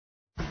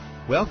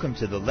Welcome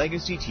to the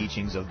legacy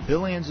teachings of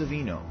Bill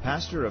Anzavino,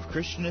 pastor of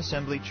Christian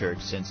Assembly Church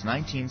since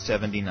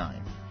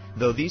 1979.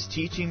 Though these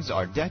teachings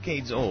are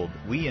decades old,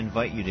 we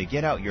invite you to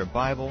get out your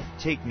Bible,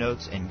 take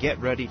notes, and get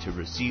ready to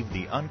receive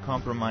the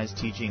uncompromised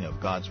teaching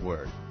of God's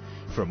Word.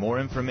 For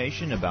more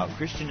information about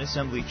Christian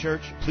Assembly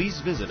Church,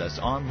 please visit us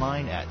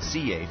online at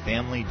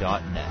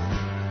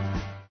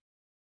cafamily.net.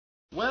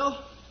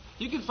 Well,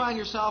 you can find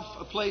yourself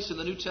a place in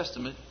the New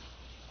Testament,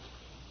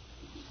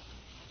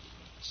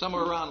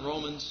 somewhere around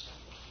Romans.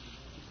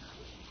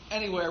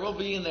 Anywhere, we'll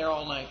be in there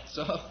all night.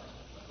 So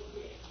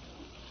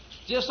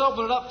just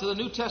open it up to the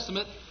New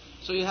Testament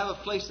so you have a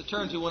place to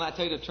turn to when I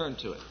tell you to turn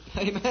to it.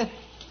 Amen?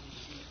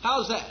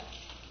 How's that?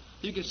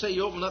 You can say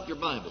you open up your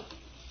Bible.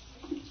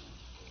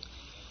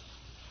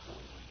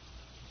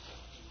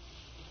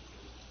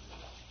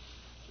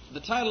 The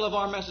title of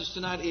our message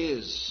tonight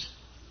is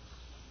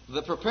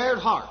The Prepared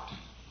Heart,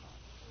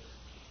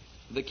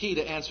 the Key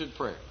to Answered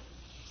Prayer.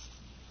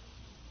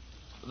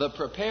 The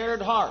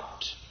Prepared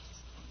Heart,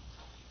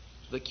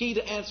 the key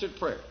to answered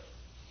prayer.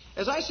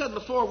 As I said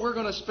before, we're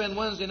going to spend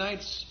Wednesday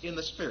nights in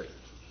the Spirit,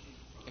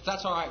 if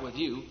that's all right with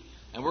you.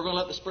 And we're going to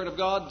let the Spirit of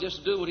God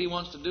just do what He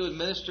wants to do and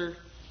minister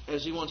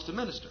as He wants to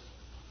minister.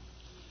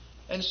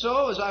 And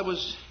so, as I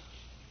was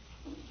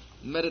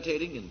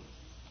meditating and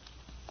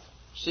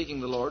seeking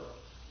the Lord,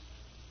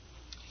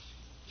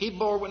 He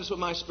bore witness with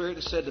my spirit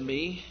and said to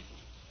me,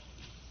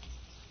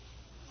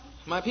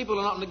 my people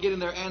are not getting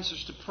their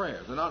answers to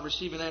prayer. They're not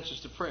receiving answers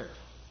to prayer.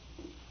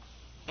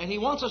 And He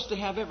wants us to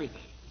have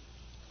everything.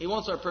 He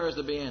wants our prayers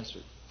to be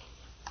answered.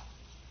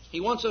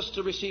 He wants us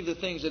to receive the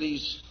things that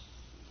He's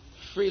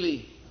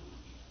freely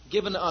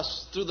given to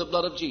us through the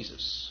blood of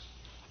Jesus.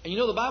 And you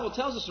know, the Bible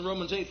tells us in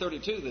Romans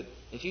 8:32 that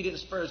if He didn't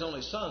spare His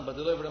only Son but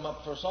delivered Him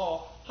up for us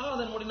all, how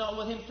then would He not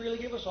with Him freely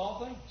give us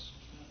all things?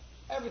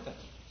 Everything.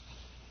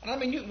 And I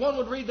mean, one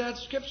would read that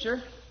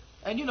scripture,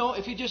 and you know,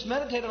 if you just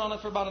meditated on it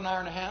for about an hour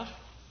and a half,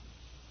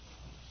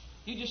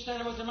 you just stand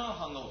there with your mouth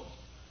hung over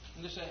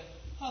and just say,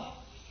 huh.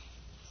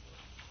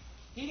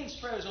 He didn't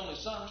spare His only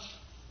Son.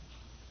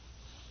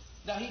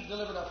 Now He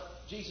delivered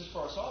up Jesus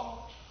for us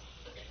all.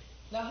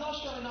 Now how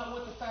shall He not,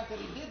 with the fact that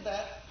He did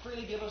that,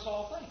 freely give us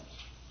all things?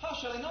 How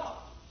shall He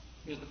not?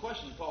 Here's the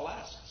question Paul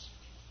asks.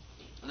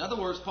 In other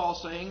words,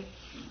 Paul's saying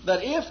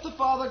that if the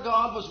Father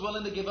God was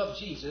willing to give up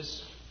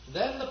Jesus,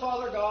 then the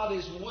Father God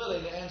is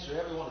willing to answer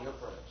every one of your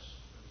prayers.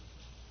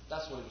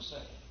 That's what He was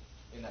saying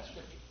in that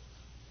scripture.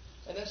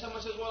 And then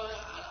someone says, well,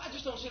 I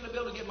just don't seem to be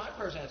able to get my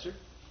prayers answered.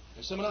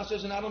 And someone else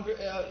says, I'm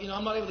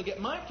not able to get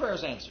my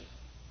prayers answered.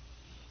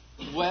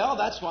 Well,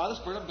 that's why the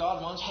Spirit of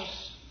God wants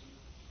us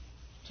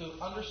to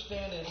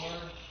understand and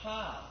learn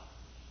how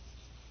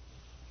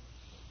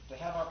to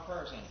have our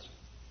prayers answered.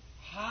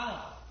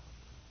 How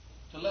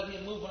to let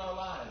Him move in our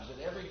lives at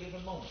every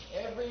given moment.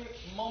 Every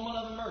moment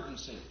of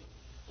emergency.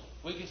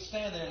 We could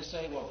stand there and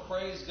say, well,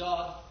 praise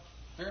God,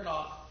 fear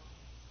not,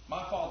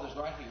 my Father's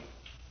right here.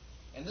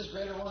 And this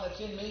greater one that's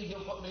in me,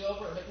 He'll put me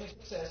over and make me a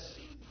success.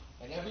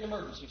 And every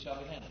emergency shall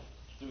be handled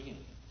through Him.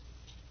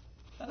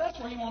 Now that's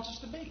where He wants us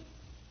to be.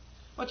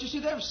 But you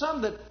see, there are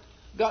some that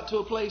got to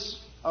a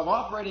place of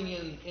operating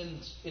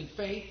in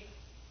faith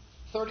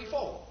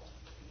 30-fold.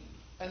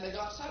 And they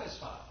got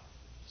satisfied.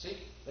 See,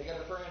 they got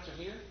a prayer answer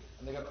here,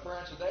 and they got a prayer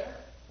answer there,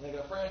 and they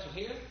got a prayer answer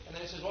here, and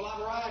then it says, well, I've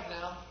arrived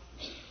now.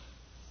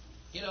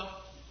 You know,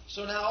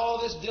 so now all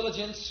this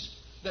diligence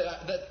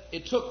that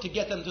it took to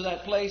get them to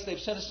that place, they've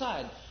set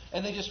aside.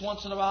 And they just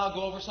once in a while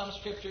go over some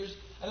scriptures,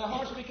 and their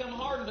hearts become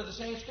hardened to the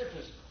same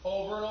scriptures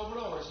over and over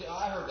and over. See,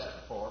 I heard that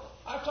before.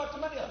 I've talked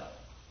to many of them.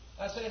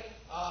 I say,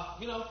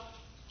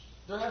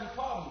 they're having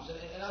problems.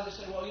 And I just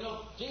say,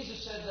 well,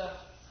 Jesus said,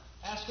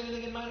 ask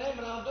anything in my name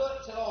and I'll do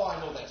it. I said, oh, I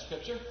know that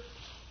scripture.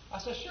 I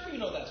said, sure you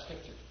know that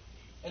scripture.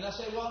 And I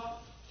say, well,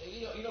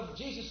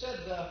 Jesus said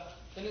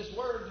in His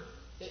Word,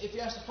 if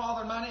you ask the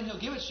Father in my name, He'll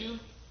give it you.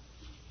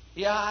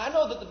 Yeah, I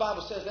know that the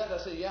Bible says that. I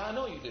say, yeah, I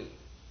know you do.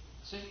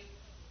 See?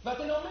 But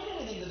they don't mean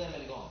anything to them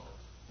any longer.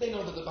 They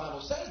know that the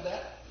Bible says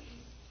that.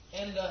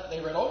 And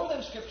they read over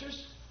them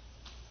scriptures.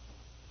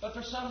 But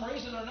for some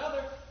reason or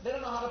another, they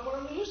don't know how to put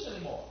them to use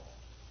anymore.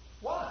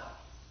 Why?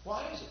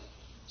 Why is it?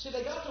 See,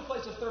 they got to a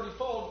place of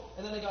 30-fold,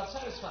 and then they got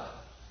satisfied.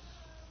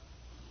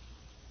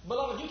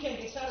 Beloved, you can't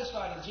get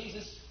satisfied in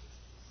Jesus.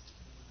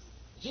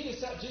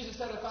 Jesus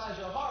satisfies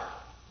your heart.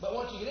 But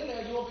once you get in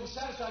there, you won't be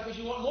satisfied because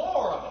you want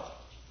more of it.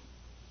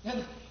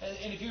 And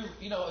if you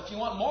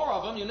want more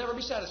of them, you'll never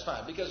be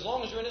satisfied. Because as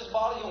long as you're in His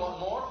body, you want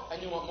more,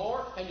 and you want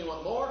more, and you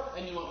want more,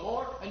 and you want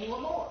more, and you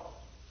want more.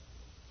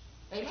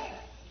 Amen.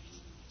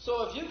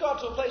 So if you got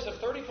to a place of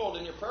 30-fold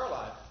in your prayer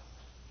life,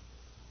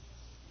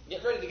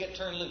 get ready to get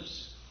turned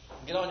loose.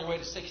 Get on your way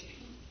to 60.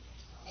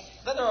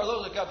 Then there are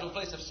those that got to a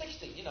place of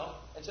 60,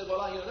 and said,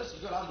 well, this is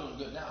good. I'm doing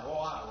good now. Oh,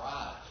 I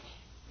arrived.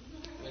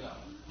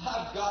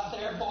 I've got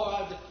there,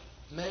 boy.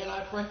 Man,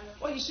 I pray.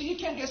 Well, you see, you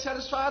can't get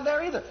satisfied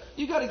there either.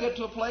 You got to get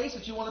to a place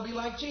that you want to be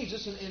like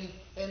Jesus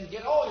and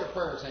get all your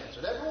prayers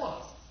answered, every one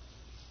of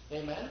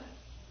them. Amen.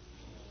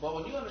 Well,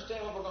 when you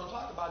understand what we're going to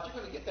talk about, you're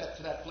going to get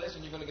to that place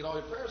and you're going to get all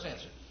your prayers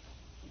answered.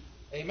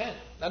 Amen.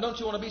 Now, don't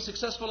you want to be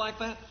successful like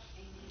that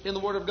in the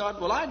Word of God?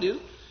 Well, I do.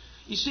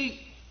 You see,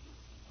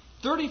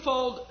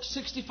 30-fold,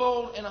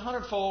 60-fold, and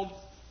 100-fold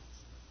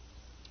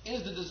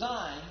is the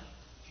design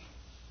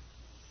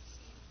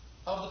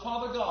of the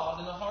Father God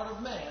in the heart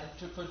of man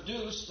to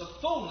produce the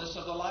fullness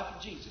of the life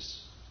of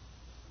Jesus.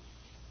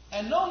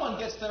 And no one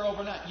gets there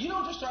overnight. You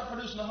don't just start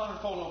producing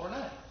 100-fold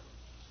overnight.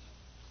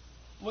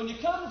 When you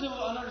come to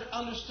an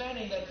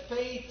understanding that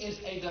faith is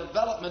a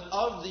development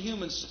of the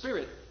human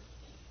spirit,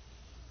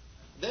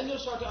 then you'll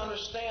start to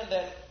understand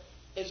that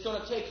it's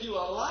going to take you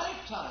a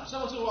lifetime.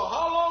 Someone says, well,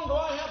 how long do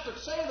I have to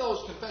say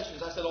those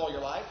confessions? I said, all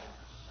your life.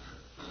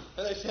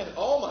 And they said,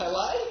 all my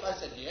life? I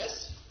said,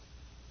 yes.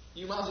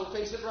 You might as well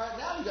face it right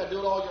now. You've got to do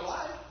it all your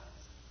life.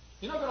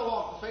 You're not going to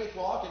walk the faith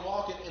walk and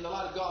walk in the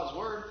light of God's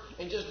Word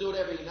and just do it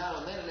every now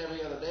and then and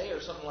every other day or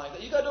something like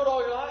that. You've got to do it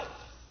all your life.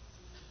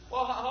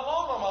 Well, how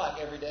long am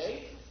I every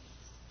day?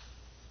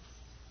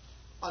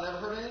 I never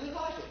heard anything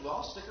like it.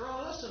 Well, stick around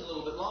and listen a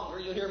little bit longer.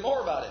 You'll hear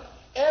more about it.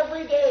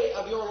 Every day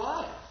of your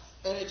life.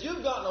 And if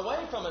you've gotten away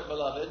from it,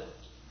 beloved,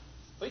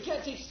 well, you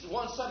can't teach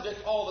one subject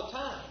all the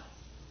time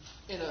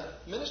in a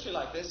ministry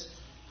like this.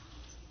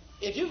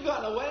 If you've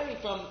gotten away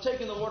from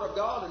taking the Word of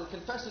God and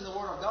confessing the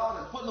Word of God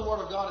and putting the Word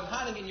of God and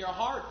hiding in your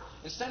heart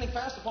and standing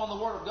fast upon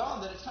the Word of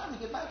God, then it's time to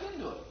get back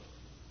into it.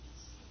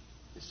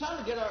 It's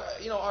time to get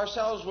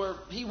ourselves where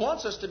He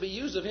wants us to be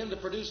used of Him to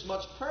produce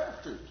much prayer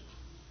fruit.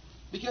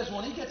 Because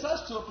when He gets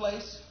us to a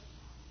place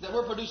that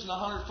we're producing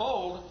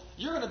 100-fold,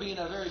 you're going to be in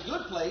a very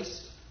good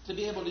place to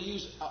be able to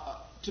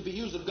to be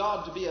used of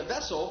God to be a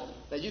vessel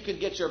that you can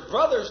get your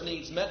brother's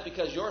needs met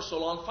because you're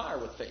so on fire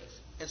with faith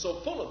and so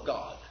full of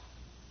God.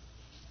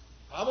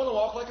 I want to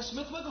walk like a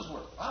Smith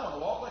Wigglesworth. I want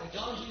to walk like a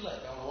John G. Lake.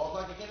 I want to walk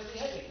like a Kennedy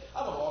Hagin.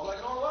 I want to walk like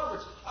an Oral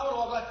Roberts. I want to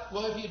walk like...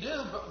 Well, if you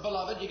do,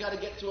 beloved, you got to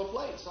get to a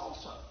place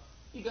also.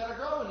 You got to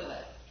grow into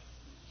that.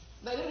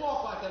 They didn't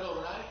walk like that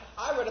overnight.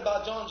 I read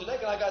about John G.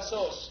 Lake and I got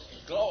so...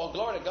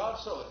 Glory to God,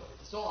 so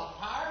on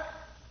fire.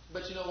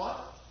 But you know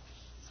what?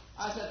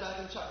 I sat back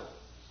and chuckled.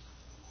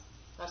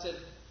 I said,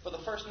 for the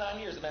first 9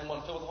 years, the man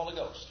wasn't filled with the Holy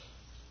Ghost.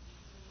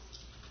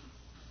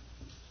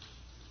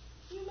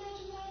 Can you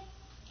imagine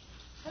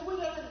that? Have we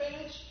got an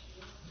advantage?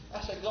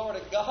 I said, glory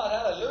to God,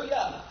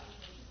 hallelujah.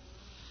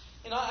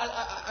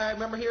 I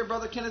remember here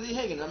Brother Kennedy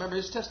Hagin. I remember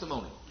his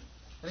testimony.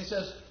 And he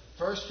says,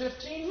 first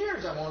 15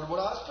 years I wondered what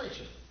I was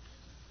preaching.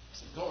 I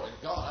said, glory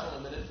to God, I've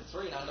only been in for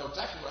 3 and I know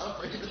exactly what I'm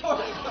preaching.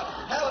 Glory to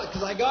God.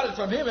 Because I got it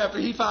from him after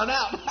he found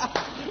out.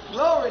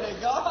 Glory to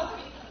God.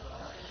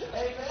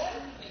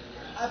 Amen.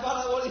 I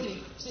found out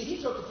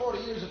he took the 40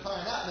 years of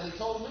finding out and then he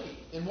told me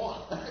in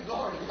one.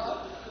 Glory to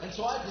God. And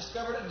so I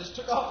discovered it and just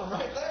took off from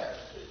right there.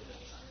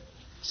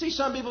 See,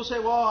 some people say,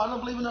 well, I don't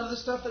believe in none of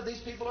this stuff that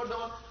these people are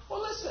doing.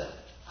 Well, listen,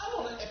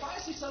 if I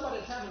see somebody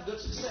that's having good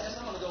success,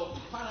 I'm going to go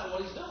find out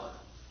what he's doing.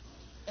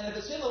 And if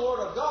it's in the Word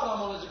of God, I'm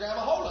going to grab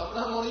a hold of it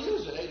and I'm going to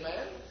use it.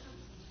 Amen?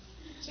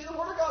 See, the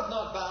Word of God's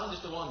not bound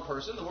just to one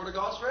person. The Word of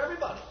God's for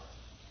everybody.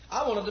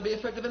 I want it to be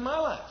effective in my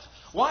life.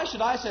 Why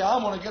should I say,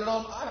 I want to get it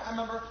on? I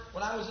remember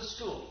when I was at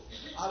school,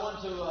 I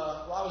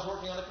was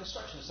working on a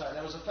construction site.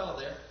 There was a fellow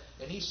there,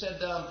 and he said,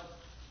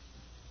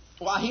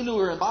 he knew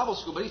we were in Bible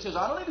school, but he says,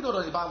 I don't need to go to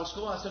any Bible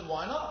school. I said,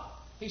 why not?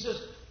 He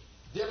says,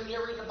 didn't you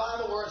ever read the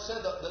Bible where it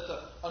said that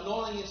the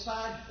anointing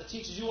inside that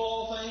teaches you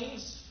all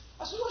things?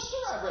 I said, well,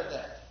 sure, I've read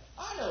that.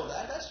 I know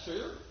that. That's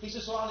true. He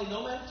says, so I need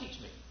no man to teach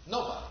me.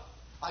 Nobody.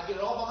 I get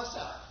it all by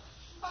myself.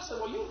 I said,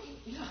 well,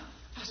 yeah.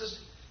 I says,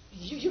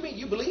 you mean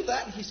you believe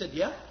that? And he said,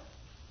 yeah.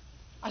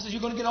 I said,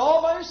 you're going to get it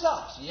all by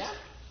yourself? I said, yeah.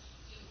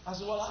 I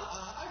said, well,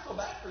 I feel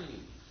bad for you.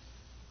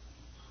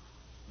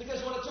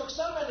 Because when it took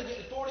some men to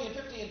get 40 and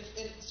 50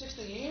 and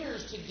 60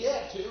 years to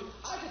get to,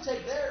 I could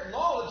take their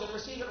knowledge and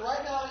receive it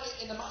right now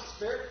into my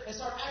spirit and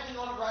start acting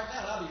on it right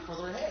now, and I'll be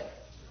further ahead.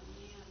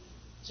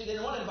 See, they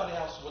didn't want anybody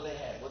else what they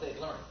had, what they'd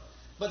learned.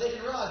 But they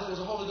didn't realize it was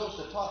the Holy Ghost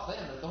that taught them.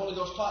 And the Holy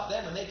Ghost taught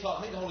them, and they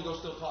taught me. The Holy Ghost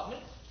still taught me.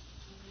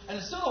 And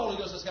it's still the Holy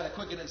Ghost that's got to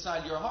quicken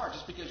inside your heart.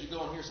 Just because you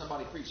go and hear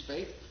somebody preach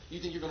faith, you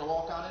think you're going to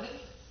walk out in it?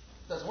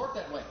 It doesn't work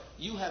that way.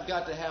 You have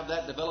got to have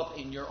that develop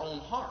in your own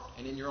heart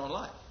and in your own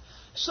life.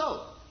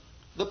 So,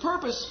 the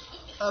purpose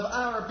of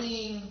our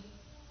being,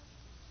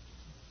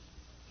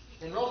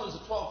 in Romans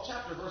the 12th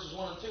chapter, verses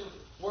 1 and 2,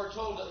 we're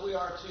told that we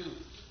are to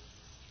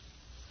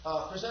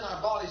present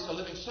our bodies a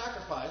living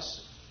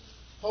sacrifice,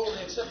 holy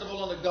and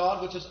acceptable unto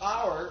God, which is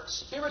our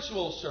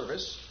spiritual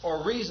service,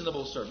 or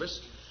reasonable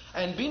service.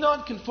 And be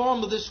not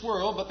conformed to this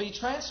world, but be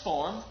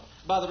transformed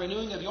by the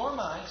renewing of your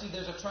mind. See,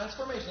 there's a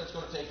transformation that's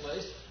going to take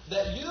place,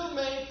 that you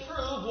may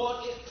prove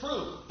what it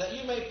proved. That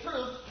you may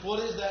prove what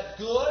is that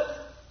good,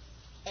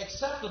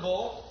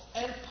 acceptable,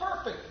 and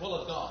perfect will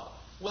of God.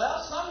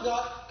 Well, some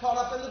got caught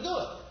up in the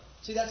good.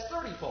 See, that's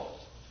 30-fold.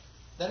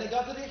 Then they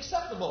got to the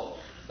acceptable.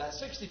 That's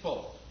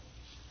 60-fold.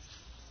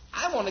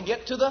 I want to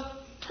get to the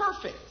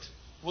perfect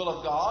will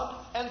of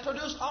God and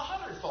produce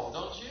 100-fold,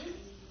 don't you?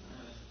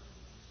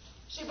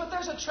 See, but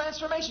there's a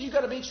transformation. You've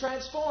got to be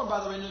transformed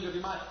by the renewing of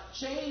your mind.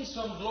 Changed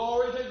from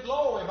glory to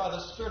glory by the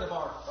Spirit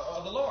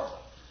of the Lord.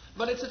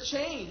 But it's a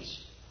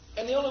change.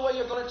 And the only way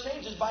you're going to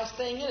change is by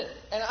staying in it.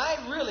 And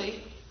I'm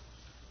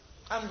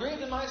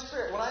grieved in my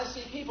spirit when I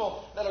see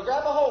people that'll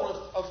grab a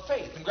hold of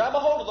faith and grab a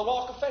hold of the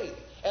walk of faith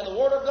and the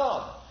Word of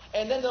God,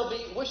 and then they'll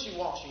be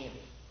wishy-washy in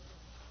it.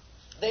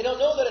 They don't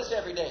know that it's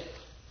every day.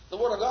 The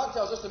Word of God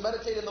tells us to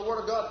meditate in the Word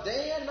of God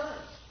day and night.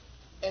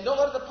 And don't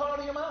let it depart out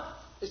of your mouth.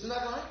 Isn't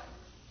that right?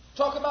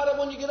 Talk about it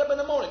when you get up in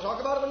the morning.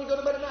 Talk about it when you go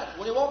to bed at night.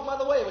 When you walk by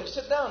the way, when you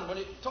sit down, when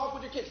you talk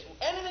with your kids.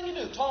 Anything you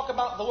do, talk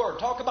about the Word.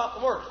 Talk about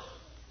the Word.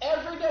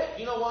 Every day.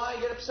 You know why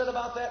I get upset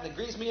about that? And it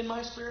grieves me in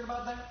my spirit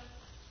about that?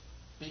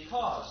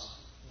 Because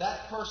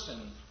that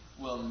person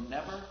will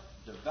never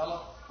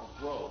develop or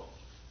grow.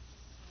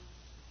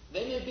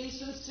 They may be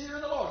sincere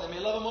in the Lord. They may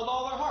love Him with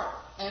all their heart.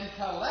 And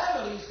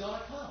calamity is going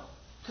to come.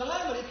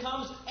 Calamity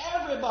comes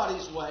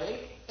everybody's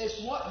way.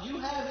 It's what you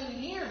have in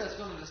here that's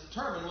going to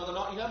determine whether or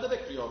not you have the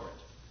victory over it.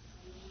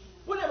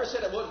 We never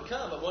said it wouldn't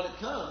come, but when it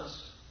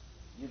comes,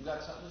 you've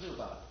got something to do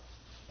about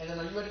it. And then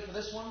are you ready for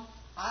this one?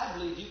 I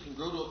believe you can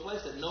grow to a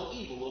place that no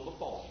evil will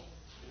befall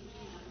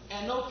you.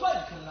 And no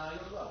plague come nigh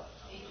your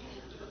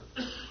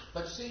dwelling.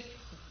 But you see,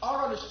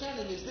 our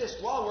understanding is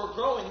this. While we're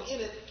growing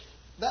in it,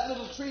 that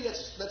little tree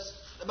that's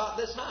about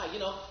this high,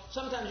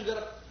 sometimes you've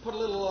got to put a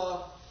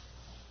little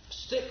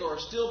stick or a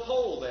steel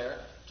pole there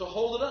to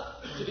hold it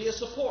up, to be a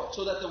support,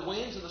 so that the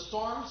winds and the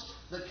storms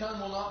that come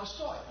will not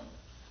destroy it.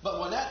 But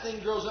when that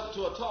thing grows up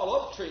to a tall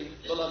oak tree,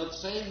 beloved,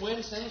 same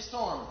wind, same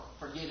storm,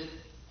 forget it.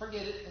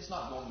 Forget it. It's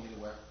not going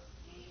anywhere.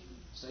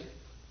 See?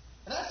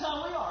 And that's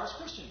how we are as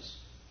Christians.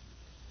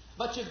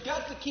 But you've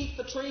got to keep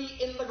the tree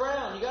in the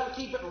ground. You've got to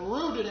keep it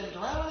rooted and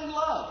grounded in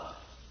love.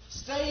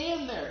 Stay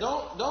in there.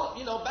 Don't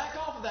back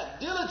off of that.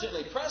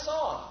 Diligently press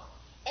on.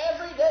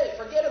 Every day.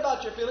 Forget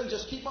about your feelings.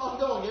 Just keep on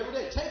going every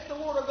day. Take the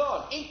Word of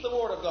God. Eat the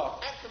Word of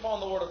God. Act upon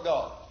the Word of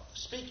God.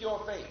 Speak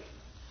your faith.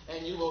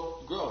 And you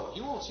will grow.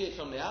 You won't see it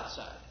from the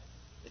outside.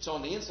 It's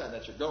on the inside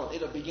that you're growing.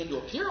 It'll begin to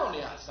appear on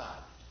the outside.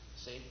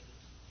 See?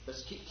 But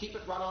keep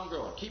it right on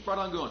growing. Keep right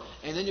on going.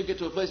 And then you get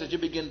to a place that you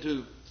begin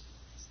to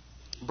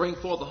bring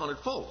forth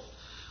 100-fold.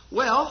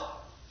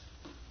 Well,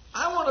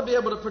 I want to be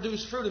able to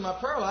produce fruit in my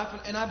prayer life,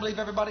 and I believe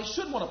everybody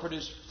should want to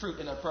produce fruit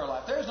in their prayer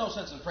life. There's no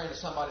sense in praying to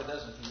somebody that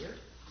doesn't hear.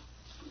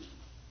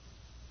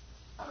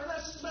 I mean,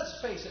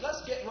 let's face it.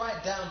 Let's get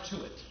right down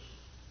to it.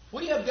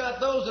 We have got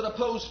those that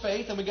oppose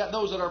faith, and we got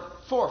those that are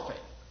for faith.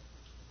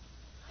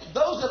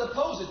 Those that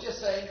oppose it just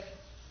say,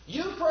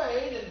 you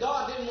prayed and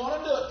God didn't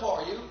want to do it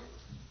for you,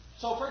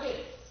 so forget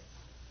it.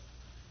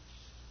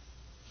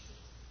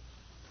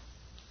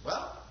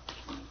 Well,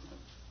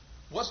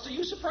 what's the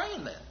use of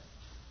praying then?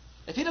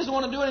 If He doesn't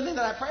want to do anything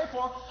that I pray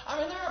for,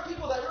 there are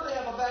people that really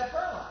have a bad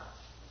prayer life.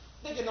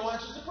 They get no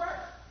answers to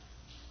prayer.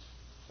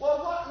 Well,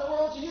 what in the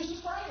world's the use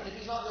of praying if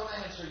He's not going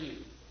to answer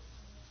you?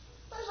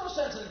 There's no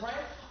sense in praying.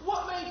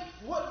 What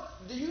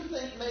do you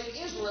think made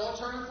Israel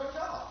turn from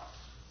God?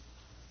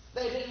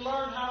 They didn't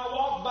learn how to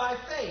walk by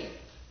faith.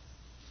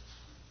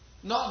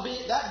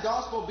 That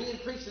gospel being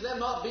preached to them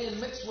not being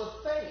mixed with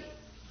faith.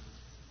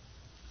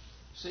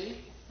 See?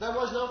 There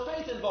was no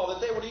faith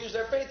involved. If they were to use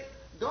their faith,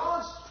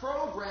 God's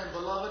program,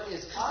 beloved,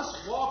 is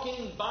us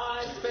walking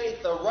by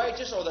faith. The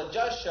righteous or the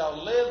just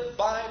shall live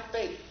by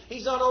faith.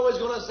 He's not always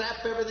going to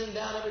zap everything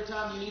down every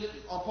time you need it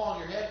upon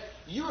your head.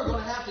 You are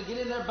going to have to get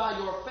in there by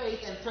your faith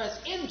and press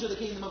into the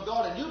kingdom of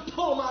God, and you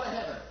pull them out of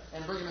heaven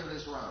and bring them into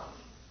this realm.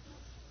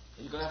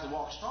 And you're going to have to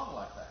walk strong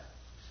like that.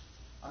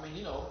 I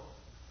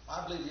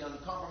believe the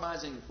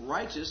uncompromising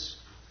righteous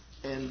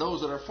and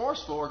those that are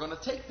forceful are going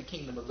to take the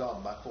kingdom of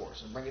God by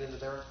force and bring it into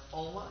their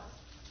own life.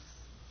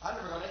 I've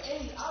never gone to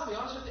any. I'll be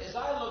honest with you. As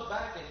I look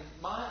back in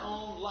my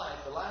own life,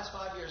 the last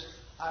 5 years,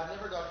 I've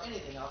never got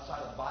anything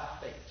outside of by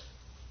faith.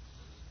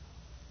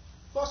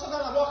 Well,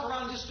 sometimes I walk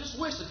around just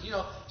wishing,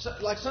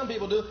 like some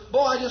people do.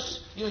 Boy,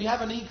 you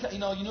have a need, you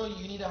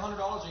need $100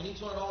 or you need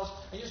 $200,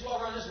 and you just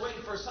walk around just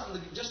waiting for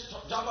something to just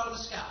drop out of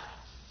the sky.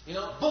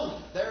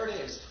 Boom, there it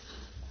is.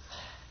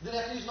 Didn't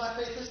have to use my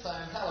faith this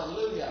time.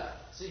 Hallelujah.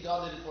 See,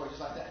 God did it for you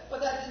just like that.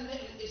 But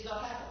it's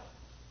not happening.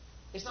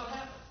 It's not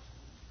happening.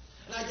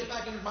 And I get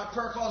back into my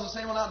prayer closet and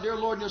say, well, now, dear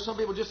Lord, some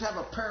people just have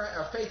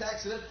a faith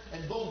accident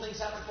and boom, things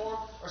happen for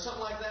them or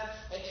something like that.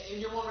 And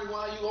you're wondering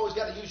why you always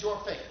got to use your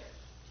faith.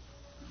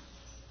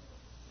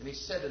 And He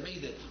said to me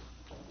that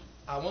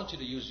I want you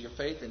to use your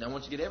faith, and I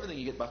want you to get everything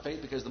you get by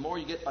faith, because the more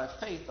you get by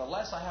faith, the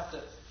less I have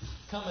to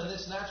come in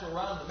this natural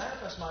realm to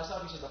manifest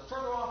myself. He said, the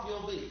further off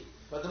you'll be.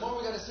 But the more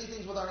we got to see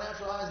things with our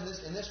natural eyes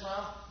in this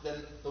realm,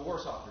 then the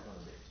worse off you're going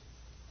to be.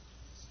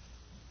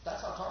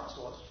 That's how Thomas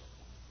was.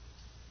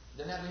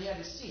 He had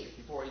to see it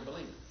before he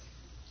believed it.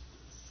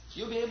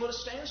 You'll be able to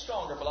stand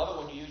stronger,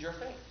 beloved, when you use your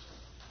faith.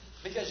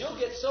 Because you'll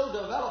get so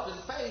developed in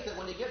faith that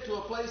when you get to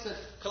a place that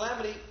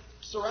calamity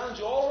surrounds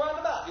you all around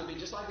about, you'll be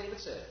just like David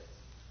said.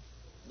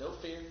 No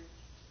fear.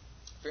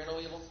 Fear no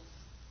evil.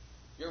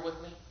 You're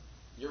with me.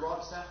 Your rod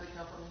and staff, they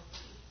comfort me.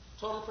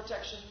 Total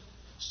protection.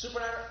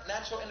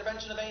 Supernatural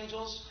intervention of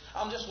angels.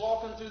 I'm just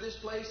walking through this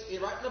place,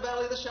 right in the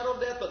valley of the shadow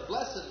of death, but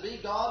blessed be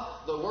God,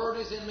 the Word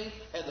is in me,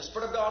 and the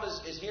Spirit of God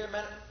is here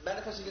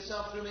manifesting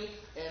itself through me,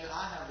 and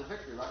I have the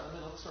victory right in the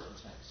middle of the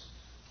circumstance.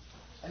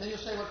 And then you'll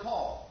say with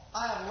Paul,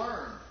 I have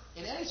learned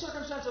in any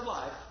circumstance of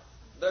life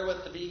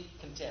therewith to be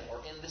content, or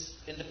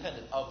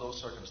independent of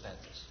those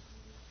circumstances.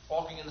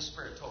 Walking in the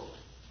Spirit totally.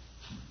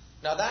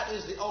 Now that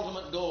is the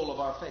ultimate goal of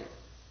our faith,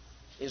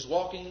 is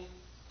walking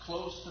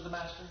close to the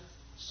Master,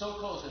 so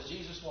close as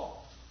Jesus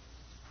walked.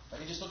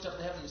 And he just looked up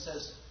to heaven and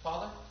says,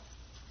 Father,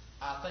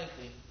 I thank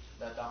thee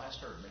that thou hast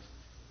heard me.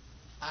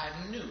 I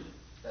knew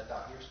that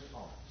thou hearest me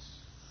always.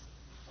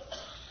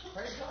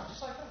 Praise God,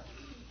 just like that.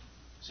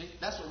 See,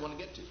 that's what we want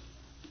to get to.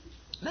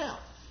 Now,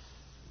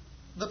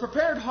 the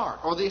prepared heart,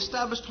 or the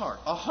established heart,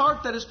 a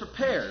heart that is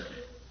prepared,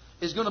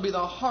 is going to be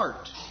the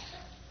heart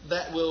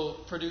that will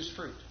produce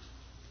fruit.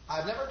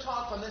 I've never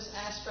taught from this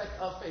aspect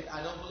of faith.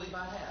 I don't believe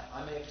I have.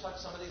 I may have touched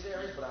some of these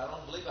areas, but I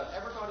don't believe I've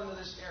ever gone into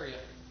this area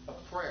of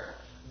prayer.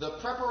 The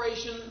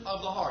preparation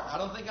of the heart. I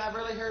don't think I've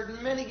really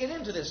heard many get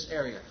into this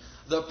area.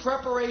 The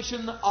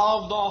preparation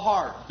of the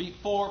heart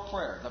before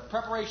prayer. The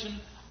preparation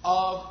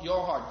of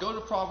your heart. Go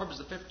to Proverbs,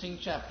 the 15th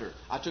chapter.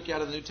 I took you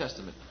out of the New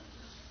Testament.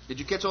 Did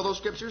you catch all those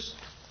scriptures?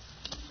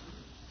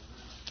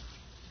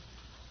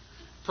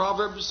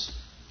 Proverbs,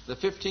 the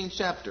 15th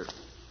chapter.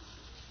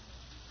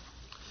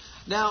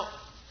 Now,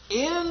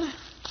 in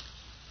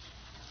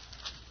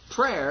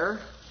prayer,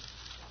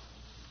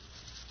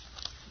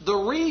 the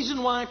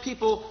reason why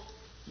people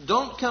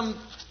don't come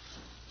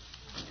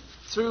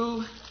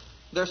through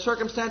their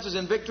circumstances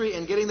in victory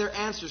and getting their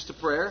answers to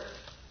prayer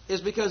is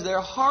because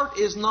their heart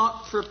is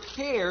not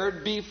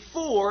prepared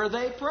before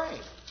they pray.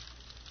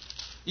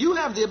 You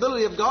have the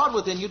ability of God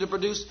within you to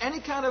produce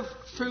any kind of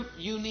fruit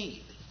you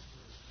need.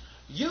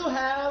 You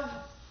have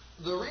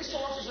the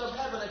resources of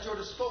heaven at your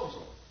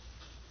disposal.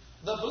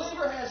 The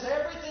believer has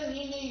everything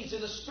he needs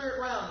in the spirit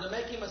realm to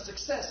make him a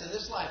success in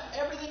this life.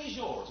 Everything is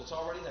yours. It's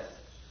already there.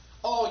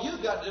 All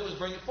you've got to do is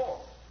bring it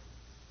forth.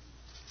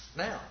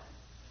 Now,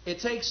 it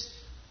takes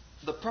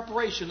the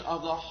preparation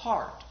of the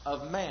heart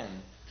of man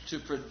to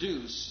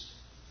produce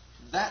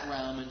that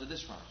realm into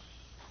this realm.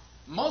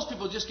 Most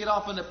people just get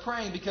off into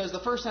praying because the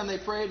first time they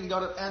prayed and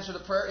got an answer to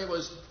prayer, it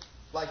was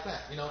like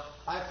that. You know,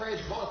 I prayed,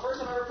 well, the first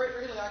time I ever prayed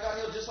for healing, I got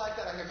healed just like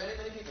that. I hear many,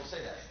 many people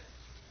say that.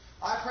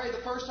 I prayed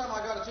the first time,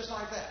 I got it just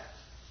like that.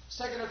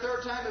 Second or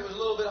third time, it was a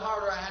little bit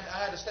harder. I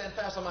had to stand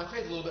fast on my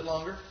faith a little bit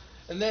longer.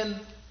 And then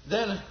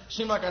it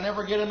seemed like I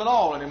never get him at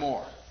all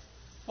anymore.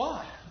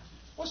 Why?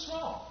 What's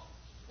wrong?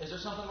 Is there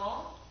something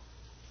wrong?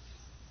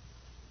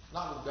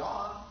 Not with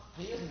God.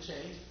 He hasn't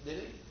changed, did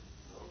he?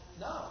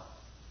 No.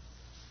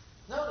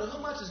 No, to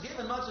whom much is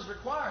given, much is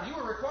required. You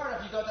were required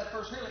after you got that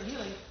first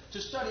healing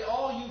to study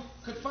all you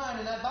could find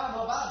in that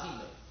Bible about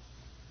healing.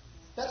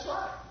 That's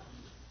right.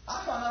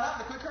 I found that out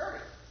in a quick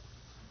hurry.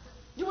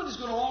 You weren't just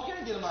going to walk in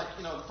and get them like,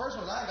 the first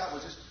one I got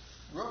was just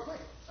real quick.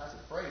 I said,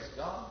 praise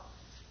God.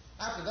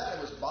 After that,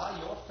 it was by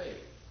your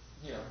faith.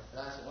 And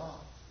I said, oh,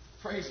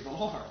 praise the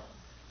Lord.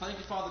 Thank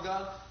you, Father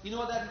God. You know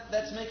what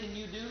that's making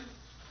you do?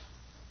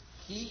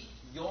 Keep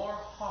your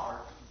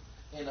heart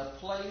in a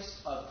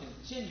place of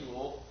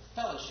continual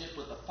fellowship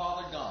with the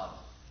Father God.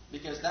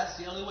 Because that's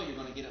the only way you're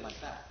going to get it like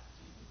that.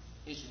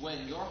 It's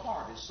when your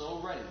heart is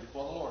so ready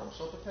before the Lord and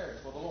so prepared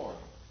before the Lord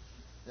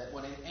that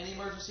when any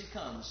emergency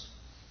comes,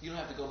 you don't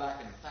have to go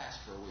back and fast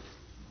for a week.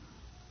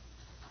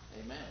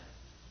 Amen.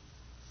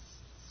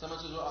 Someone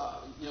says,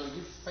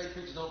 you faith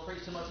preachers don't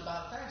preach too much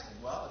about fasting.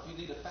 Well, if you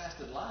lead a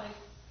fasted life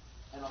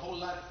and a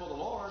holy life before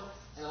the Lord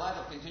and a life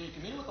of continued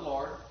communion with the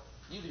Lord,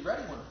 you'd be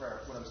ready when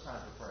it was time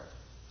for prayer.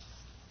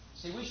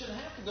 See, we shouldn't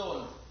have to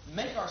go and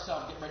make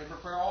ourselves get ready for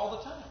prayer all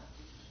the time.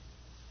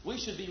 We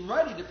should be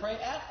ready to pray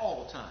at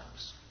all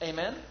times.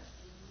 Amen?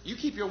 You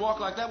keep your walk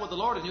like that with the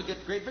Lord and you'll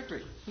get great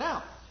victory.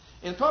 Now,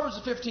 in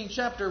Proverbs the 15th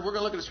chapter, we're going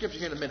to look at the scripture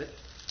here in a minute.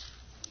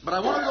 But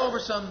I want to go over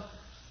some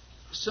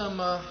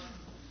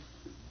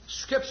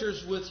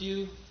scriptures with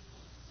you.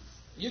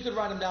 You could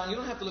write them down. You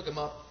don't have to look them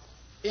up.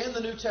 In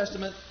the New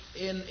Testament,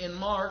 in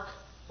Mark,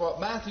 or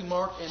Matthew,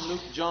 Mark, and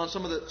Luke, John,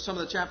 some of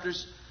the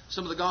chapters,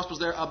 some of the Gospels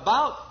there,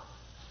 about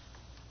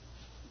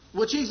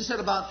what Jesus said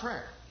about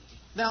prayer.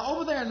 Now,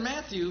 over there in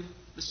Matthew,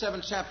 the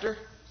 7th chapter,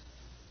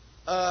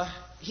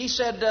 he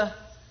said,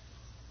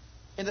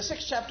 in the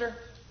 6th chapter,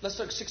 let's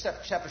look at the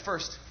 6th chapter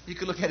first. You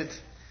can look at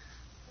it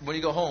when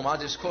you go home. I'll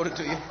just quote it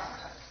to you.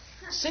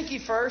 Seek ye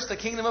first the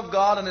kingdom of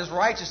God and His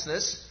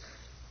righteousness,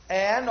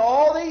 and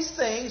all these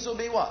things will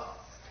be what?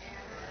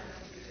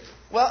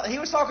 Well, he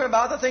was talking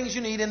about the things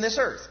you need in this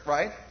earth,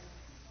 right?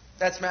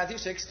 That's Matthew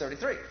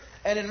 6:33.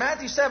 And in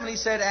Matthew 7, he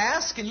said,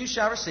 ask and you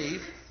shall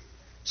receive.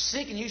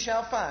 Seek and you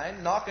shall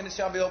find. Knock and it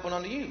shall be opened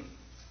unto you.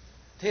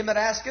 To him that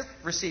asketh,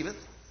 receiveth.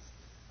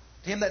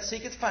 To him that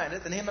seeketh,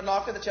 findeth. And him that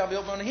knocketh, it shall be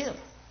opened unto him.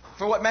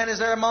 For what man is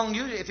there among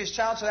you, if his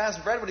child should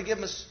ask bread, would he give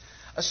him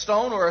a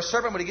stone? Or a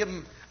serpent, would he give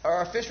him,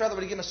 or a fish rather,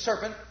 would he give him a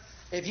serpent?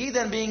 If ye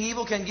then, being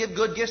evil, can give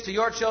good gifts to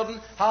your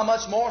children, how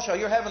much more shall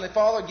your heavenly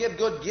Father give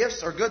good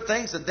gifts or good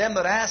things to them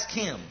that ask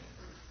Him?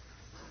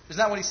 Isn't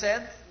that what he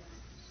said?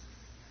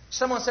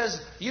 Someone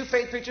says, you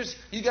faith preachers,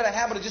 you got a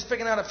habit of just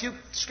picking out a few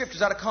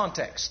scriptures out of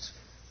context.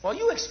 Well,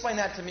 you explain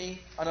that to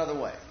me another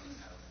way.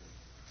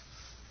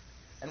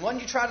 And when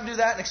you try to do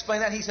that and explain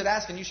that, He said,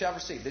 ask and you shall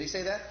receive. Did He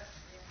say that?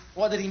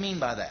 What did He mean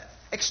by that?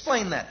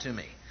 Explain that to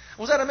me.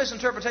 Was that a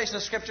misinterpretation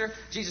of Scripture?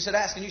 Jesus said,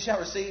 ask and you shall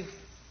receive.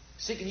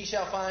 Seek and you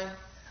shall find.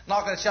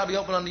 Knock and it shall be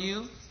opened unto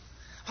you.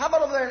 How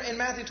about over there in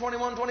Matthew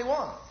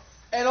 21:21?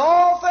 And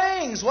all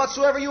things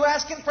whatsoever you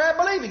ask in prayer,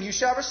 believing, you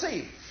shall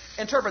receive.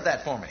 Interpret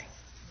that for me.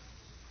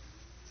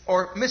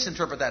 Or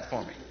misinterpret that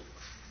for me.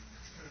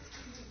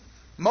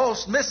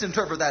 Most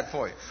misinterpret that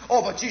for you.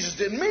 Oh, but Jesus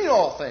didn't mean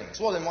all things.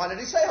 Well, then why did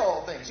He say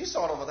all things? You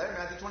saw it over there,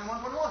 Matthew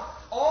 21:21.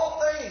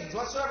 All things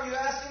whatsoever you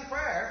ask in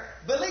prayer,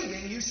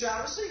 believing, you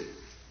shall receive.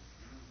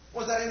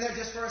 Was that in there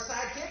just for a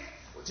sidekick?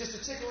 Just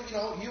to tickle,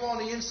 you on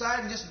the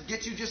inside and just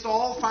get you just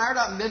all fired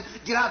up and then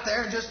get out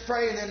there and just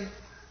pray and then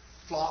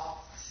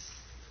flop?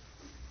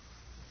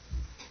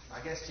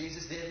 I guess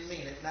Jesus didn't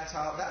mean it. And that's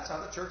how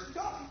the church has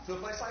gone to a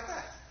place like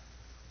that.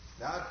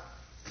 Now,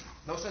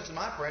 no sense in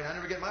my praying. I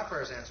never get my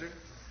prayers answered.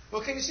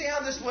 Well, can you see how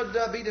this would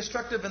be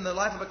destructive in the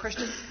life of a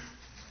Christian?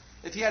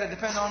 If he had to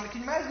depend on me. Can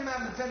you imagine him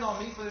having to depend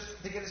on me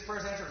to get his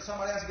prayers answered, or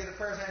somebody else to get his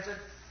prayers answered?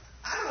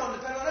 I don't want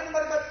to depend on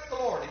anybody but the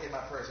Lord to get my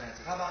prayers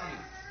answered. How about you?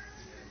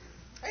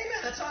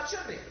 Amen. That's how it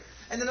should be.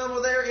 And then over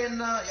there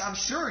in, I'm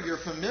sure you're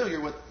familiar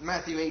with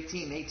Matthew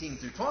 18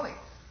 through 20.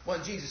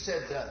 When Jesus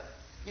said,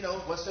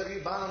 whatsoever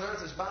you bind on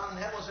earth is bound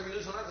in heaven, whatsoever you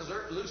loose on earth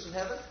is loose in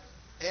heaven.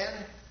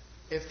 And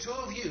if two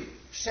of you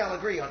shall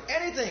agree on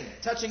anything,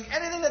 touching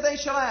anything that they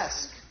shall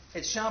ask,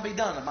 it shall be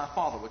done of my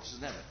Father which is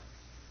in heaven.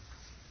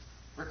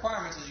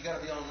 Requirements is you got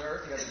to be on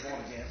earth, you got to be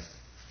born again.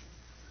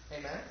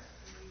 Amen.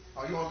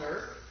 Are you on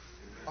earth?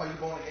 Are you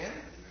born again?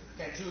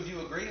 Can two of you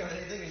agree on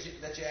anything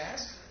that you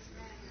ask?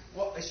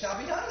 Well, it shall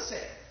be done, He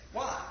said.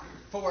 Why?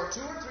 For where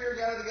two or three are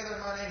gathered together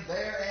in my name,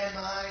 there am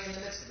I in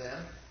the midst of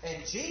them.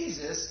 And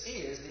Jesus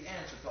is the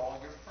answer to all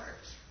your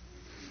prayers.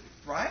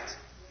 Right?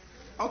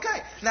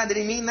 Okay. Now, did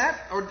He mean that,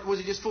 or was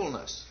He just fooling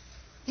us?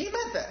 He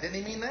meant that. Didn't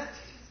He mean that?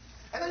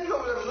 And then you go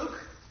over to Luke,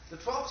 the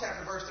 12th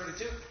chapter, verse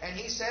 32. And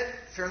He said,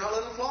 fear not,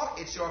 little flock,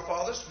 it's your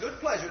Father's good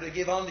pleasure to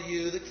give unto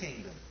you the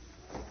kingdom.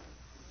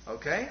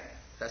 Okay?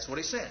 That's what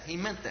He said. He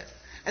meant that.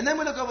 And then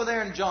we look over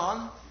there in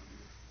John.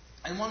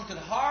 And one could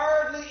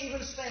hardly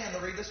even stand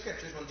to read the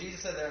Scriptures when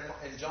Jesus said there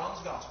in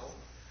John's Gospel,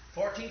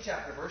 14th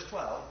chapter, verse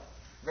 12,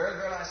 Verily,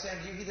 verily, I say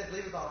unto you, he that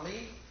believeth on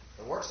me,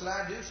 the works that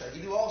I do shall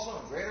he do also,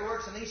 and greater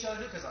works than he shall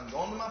do, because I'm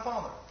going to my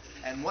Father.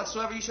 And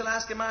whatsoever you shall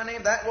ask in my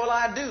name, that will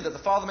I do, that the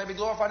Father may be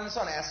glorified in the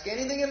Son. Ask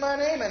anything in my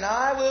name, and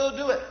I will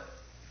do it.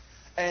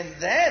 And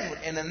then,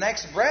 in the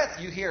next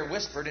breath, you hear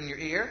whispered in your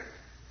ear,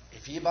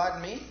 if ye abide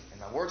in me, and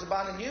my words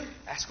abide in you,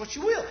 ask what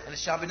you will, and it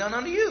shall be done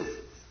unto you.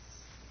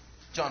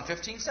 John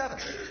 15:7.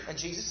 And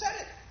Jesus said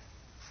it.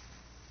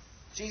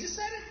 Jesus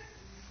said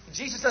it.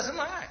 Jesus doesn't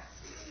lie.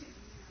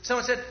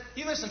 Someone said,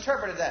 you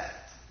misinterpreted that.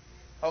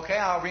 Okay,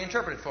 I'll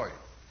reinterpret it for you.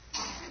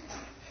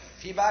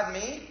 If ye abide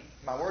in me,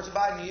 my words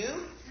abide in you,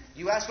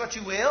 you ask what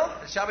you will,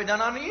 it shall be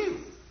done unto you.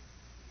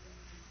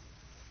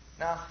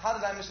 Now, how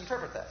did I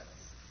misinterpret that?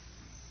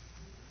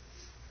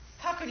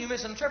 How can you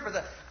misinterpret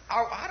that?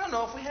 I don't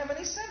know if we have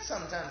any sense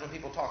sometimes when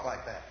people talk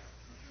like that.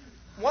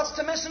 What's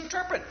to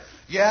misinterpret?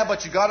 Yeah,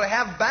 but you got to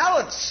have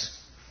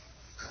balance.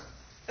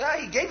 Yeah,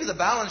 He gave you the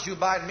balance. You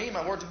abide in me,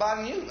 my words abide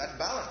in you. That's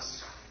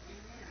balance.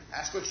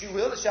 Ask what you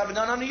will, it shall be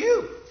done unto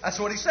you. That's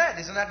what He said.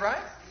 Isn't that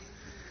right?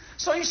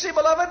 So you see,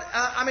 beloved,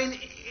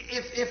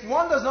 if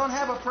one does not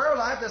have a prayer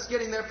life that's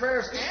getting their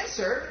prayers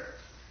answered,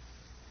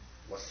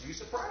 what's the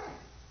use of praying?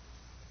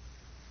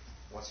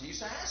 What's the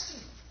use of asking?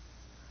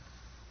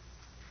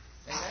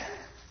 Amen?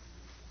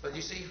 But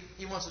you see,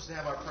 He wants us to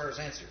have our prayers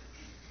answered.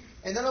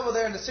 And then over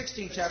there in the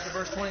 16th chapter,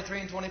 verse 23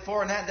 and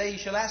 24, in that day you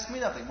shall ask me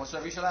nothing.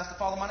 Whatsoever you shall ask the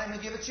Father in my name,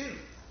 He'll give it you.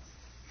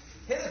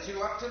 Hitherto,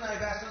 up to now,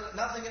 you've asked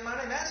nothing in my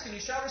name. Ask and you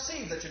shall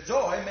receive, that your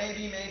joy may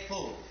be made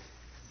full.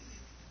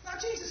 Now,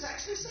 Jesus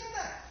actually said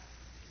that.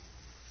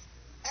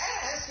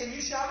 Ask and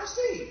you shall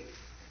receive,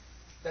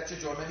 that your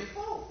joy may be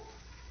full.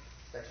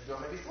 That your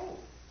joy may be full.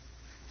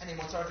 And He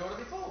wants our joy to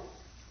be full.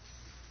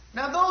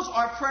 Now, those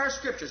are prayer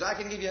scriptures. I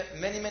can give you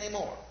many, many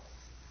more.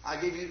 I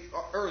gave you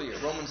earlier,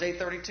 Romans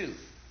 8:32.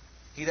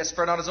 He that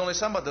spared not His only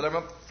Son, but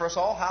delivered Him for us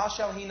all, how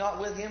shall He not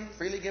with Him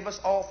freely give us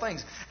all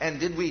things? And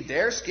did we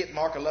dare skip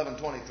Mark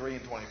 11:23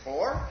 and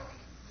 24?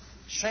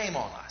 Shame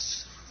on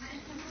us.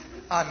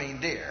 I mean,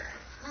 dear.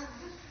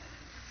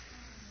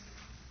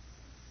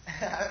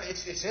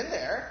 It's in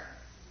there.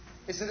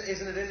 Isn't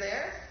it in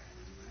there?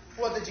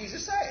 What did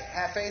Jesus say?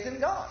 Have faith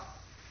in God.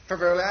 For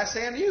verily I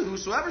say unto you,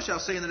 whosoever shall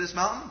say unto this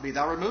mountain, be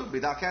thou removed, be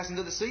thou cast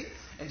into the sea,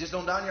 and just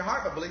don't doubt in your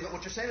heart, but believe that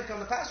what you're saying will come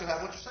to pass, you'll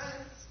have what you're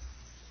saying.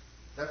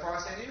 Therefore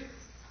I say to you,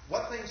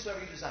 what things soever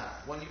you desire,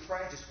 when you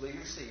pray, just believe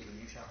you receive, and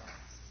you shall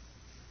have.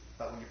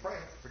 But when you pray,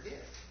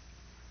 forgive.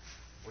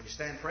 When you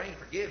stand praying,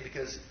 forgive,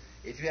 because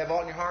if you have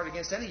aught in your heart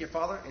against any, your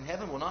Father in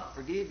heaven will not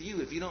forgive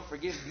you if you don't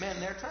forgive men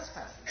their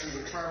trespasses.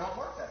 Your prayer won't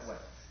work that way.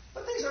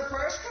 But these are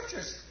prayer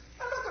scriptures.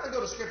 I'm not going to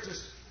go to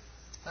scriptures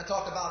that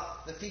talk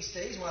about the feast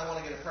days when I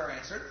want to get a prayer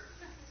answered.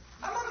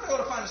 I'm not going to go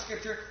to find a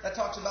scripture that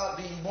talks about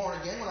being born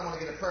again when I want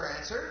to get a prayer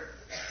answered.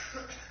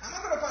 I'm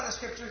not going to find a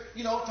scripture,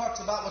 talks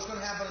about what's going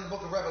to happen in the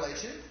book of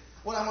Revelation.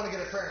 when I want to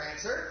get a prayer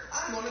answer,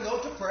 I'm going to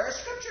go to prayer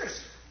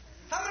scriptures.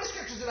 How many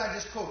scriptures did I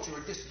just quote you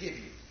or just give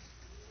you?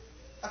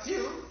 A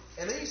few,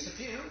 at least a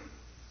few.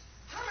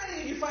 How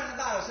many of you find the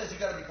Bible says you've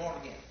got to be born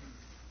again?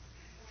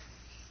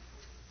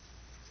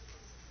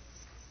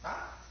 Huh?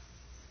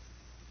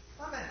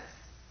 How many?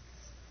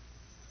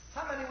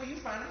 How many will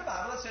you find in the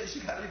Bible that says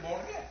you've got to be born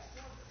again?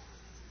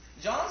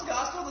 John's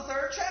Gospel, the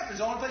 3rd chapter, is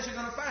the only place you're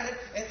going to find it,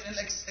 and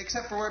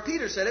except for where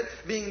Peter said it,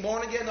 being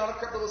born again, not of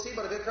corruptible seed,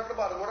 but of incorruptible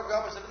body. The Word of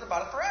God was living in the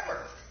body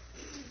forever.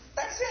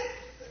 That's it.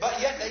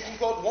 But yet they can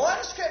quote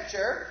one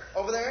scripture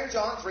over there in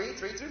John 3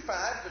 through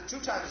 5. There's 2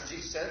 times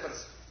Jesus said it, but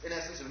it's in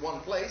essence in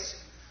one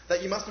place,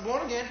 that you must be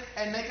born again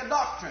and make a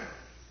doctrine.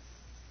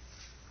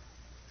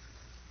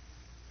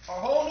 Our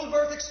whole new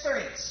birth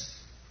experience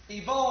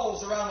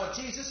evolves around what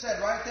Jesus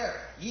said right there.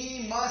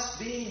 Ye must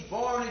be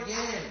born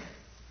again.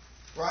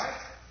 Right?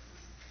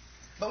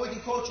 But we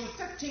can quote you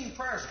 15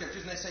 prayer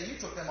scriptures and they say you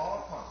took them all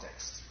out of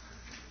context.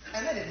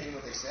 And they didn't mean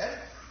what they said.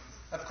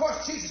 Of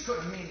course, Jesus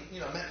couldn't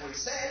meant what he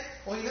said.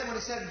 Well, he meant what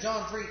he said in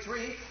John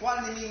 3:3.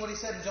 Why didn't he mean what he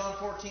said in John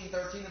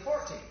 14:13 and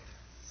 14?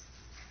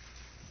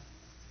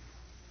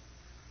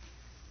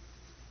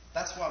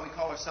 That's why we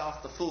call ourselves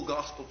the full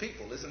gospel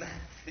people, isn't it?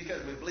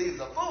 Because we believe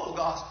the full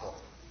gospel.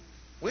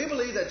 We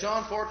believe that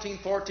John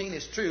 14:14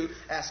 is true.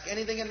 Ask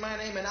anything in my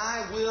name and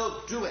I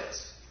will do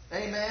it.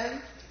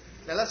 Amen?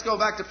 Now let's go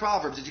back to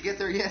Proverbs. Did you get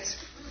there yet?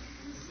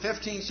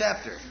 15th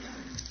chapter.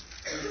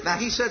 Now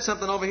he said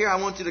something over here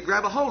I want you to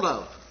grab a hold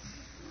of.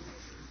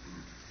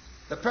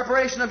 The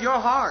preparation of your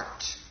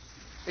heart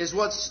is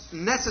what's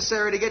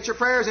necessary to get your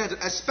prayers answered,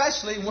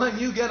 especially when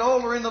you get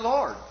older in the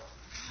Lord.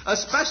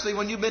 Especially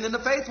when you've been in the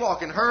faith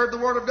walk and heard the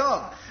Word of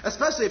God.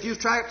 Especially if you've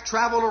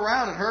traveled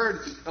around and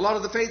heard a lot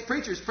of the faith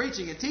preachers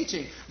preaching and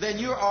teaching. Then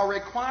you are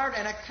required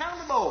and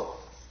accountable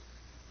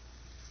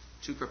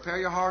to prepare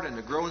your heart and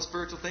to grow in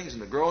spiritual things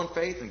and to grow in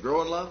faith and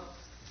grow in love.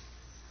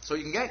 So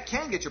you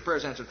can get your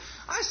prayers answered.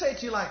 I say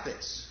to you like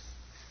this.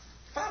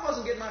 If I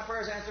wasn't getting my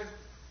prayers answered,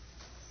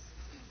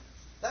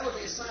 that would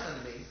be a sign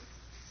to me.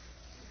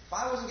 If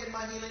I wasn't getting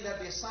my healing, that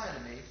would be a sign to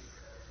me.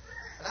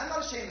 And I'm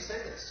not ashamed to say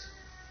this.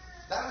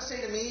 That would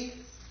say to me,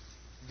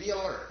 be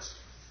alert.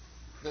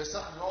 There's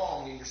something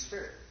wrong in your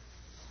spirit.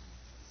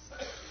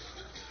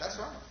 That's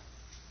right.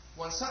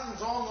 When something's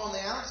wrong on the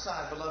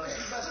outside, beloved,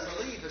 you best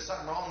believe there's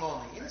something wrong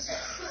on the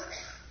inside.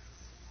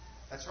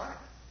 That's right.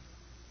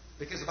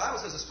 Because the Bible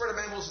says the spirit of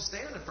man will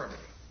sustain an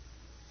infirmity.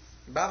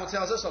 The Bible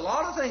tells us a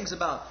lot of things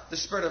about the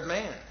spirit of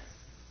man.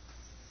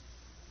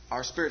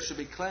 Our spirit should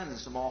be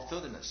cleansed from all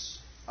filthiness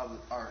of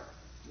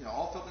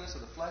all filthiness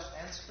of the flesh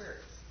and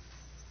spirit.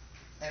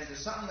 And if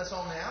there's something that's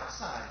on the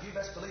outside, you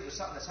best believe there's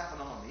something that's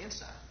happening on the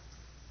inside.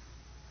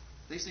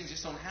 These things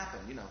just don't happen,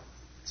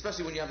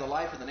 Especially when you have the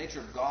life and the nature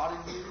of God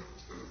in you.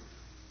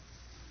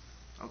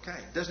 Okay.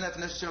 It doesn't have to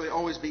necessarily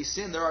always be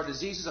sin. There are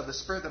diseases of the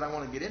spirit that I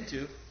want to get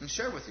into and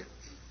share with you.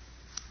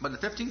 But in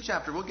the 15th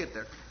chapter, we'll get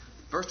there.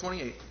 Verse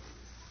 28.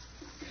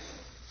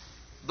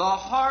 The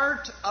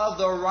heart of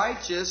the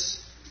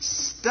righteous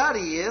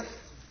studieth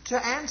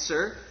to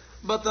answer,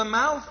 but the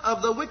mouth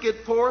of the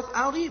wicked poureth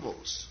out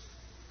evils.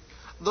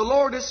 The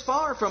Lord is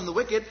far from the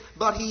wicked,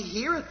 but He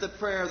heareth the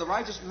prayer of the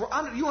righteous. You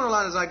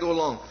underline as I go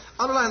along.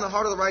 Underline the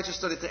heart of the righteous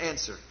studieth to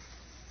answer.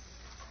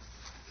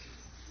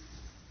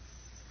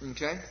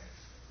 Okay?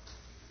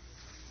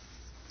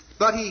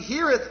 But He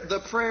heareth the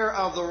prayer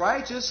of the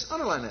righteous.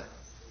 Underline that.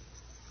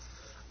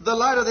 The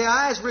light of the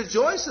eyes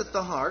rejoiceth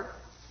the heart,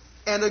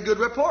 and a good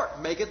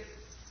report maketh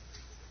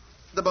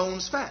the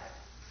bones fat.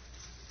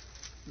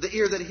 The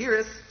ear that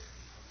heareth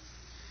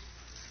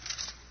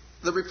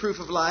the reproof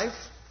of life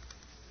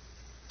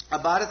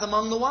abideth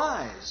among the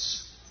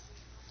wise.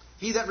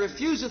 He that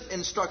refuseth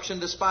instruction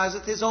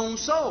despiseth his own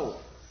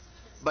soul,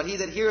 but he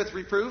that heareth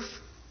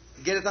reproof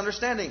getteth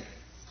understanding.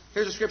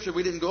 Here's a scripture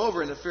we didn't go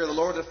over in the fear of the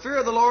Lord. The fear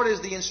of the Lord is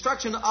the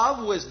instruction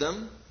of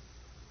wisdom.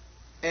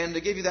 And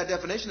to give you that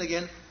definition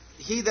again,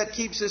 he that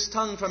keeps his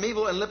tongue from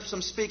evil and lips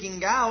from speaking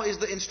guile is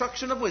the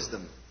instruction of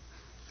wisdom.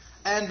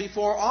 And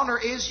before honor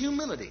is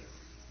humility.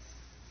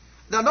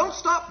 Now don't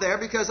stop there,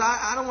 because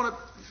I don't want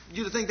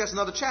you to think that's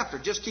another chapter.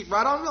 Just keep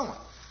right on going.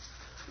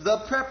 The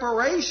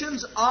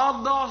preparations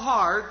of the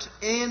heart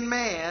in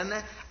man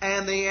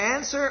and the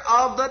answer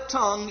of the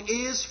tongue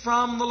is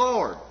from the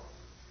Lord.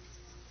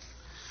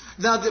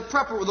 Now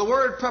the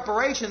word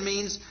preparation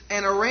means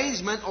an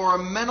arrangement or a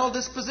mental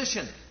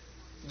disposition.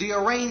 The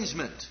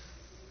arrangement.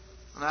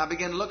 And I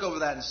began to look over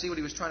that and see what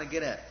he was trying to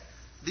get at.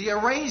 The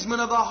arrangement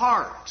of the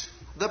heart.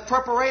 The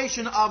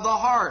preparation of the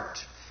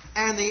heart.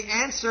 And the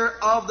answer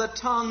of the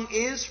tongue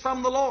is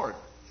from the Lord.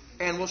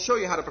 And we'll show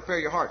you how to prepare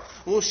your heart.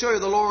 We'll show you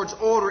the Lord's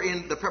order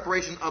in the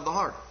preparation of the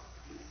heart.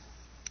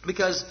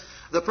 Because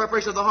the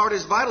preparation of the heart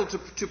is vital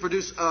to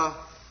produce a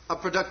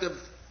productive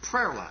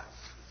prayer life.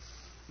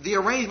 The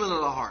arrangement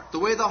of the heart. The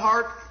way the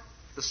heart,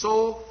 the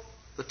soul,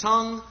 the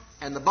tongue,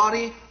 and the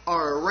body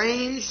are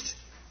arranged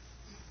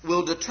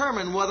will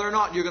determine whether or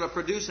not you're going to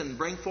produce and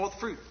bring forth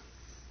fruit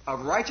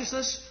of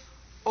righteousness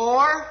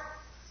or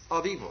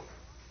of evil.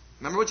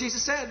 Remember what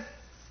Jesus said?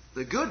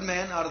 The good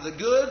man out of the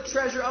good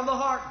treasure of the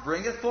heart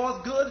bringeth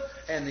forth good,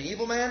 and the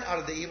evil man out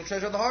of the evil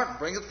treasure of the heart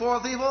bringeth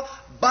forth evil.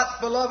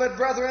 But, beloved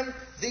brethren,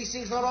 these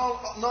things not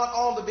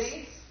all to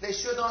be. They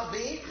should not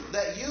be,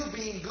 that you,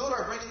 being good,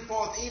 are bringing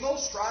forth evil,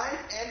 strife,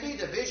 envy,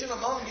 division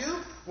among you.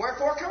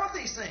 Wherefore cometh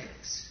these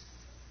things?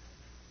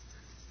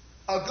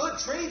 A good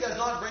tree does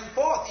not bring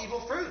forth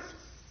evil fruit.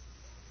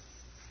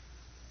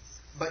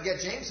 But yet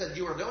James said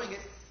you are doing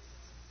it.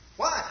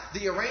 Why?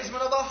 The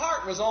arrangement of the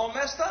heart was all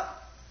messed up.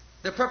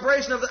 The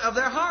preparation of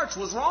their hearts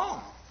was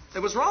wrong. It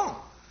was wrong.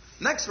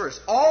 Next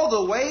verse. All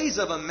the ways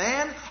of a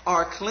man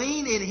are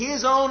clean in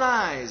his own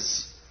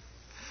eyes,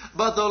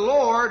 but the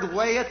Lord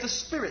weigheth the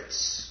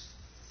spirits.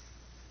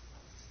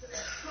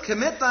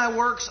 Commit thy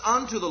works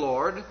unto the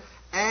Lord,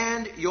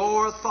 and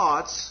your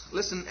thoughts,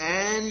 listen,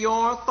 and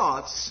your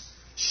thoughts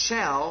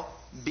shall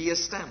be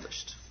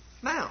established.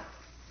 Now,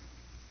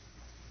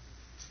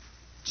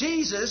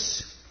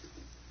 Jesus,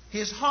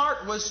 his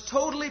heart was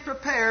totally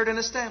prepared and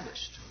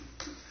established.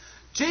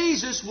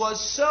 Jesus was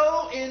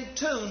so in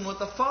tune with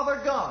the Father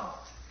God.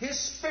 His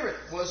spirit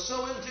was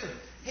so in tune.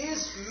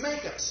 His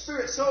makeup,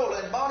 spirit, soul,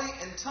 and body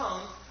and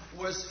tongue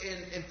was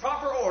in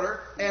proper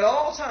order at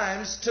all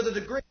times to the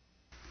degree.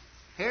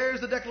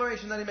 Here's the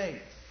declaration that he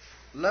made.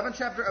 11th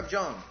chapter of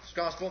John's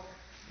Gospel,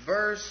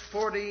 verse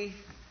 41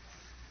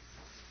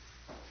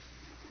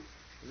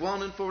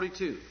 and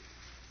 42.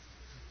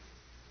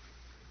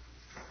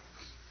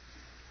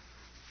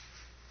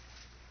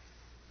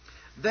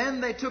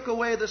 Then they took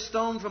away the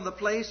stone from the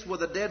place where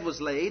the dead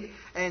was laid,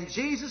 and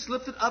Jesus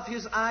lifted up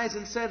his eyes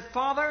and said,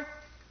 Father,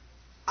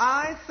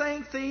 I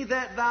thank thee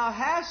that thou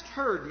hast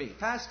heard me.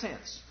 Past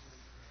tense.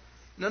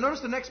 Now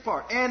notice the next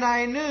part. And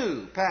I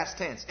knew, past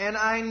tense, and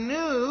I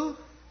knew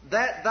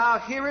that thou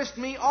hearest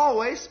me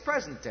always,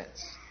 present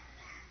tense.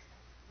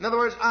 In other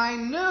words, I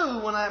knew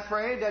when I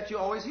prayed that you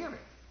always hear me.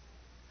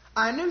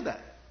 I knew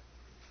that.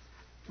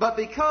 But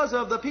because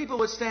of the people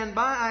which stand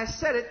by, I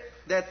said it,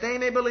 that they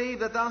may believe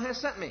that thou hast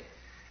sent me.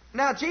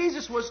 Now,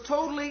 Jesus was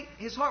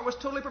his heart was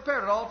totally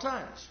prepared at all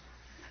times.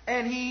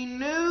 And he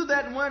knew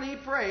that when he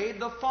prayed,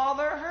 the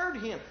Father heard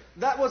him.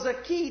 That was a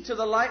key to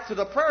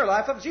the prayer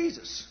life of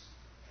Jesus.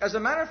 As a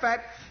matter of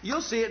fact,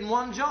 you'll see it in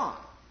 1 John.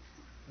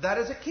 That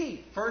is a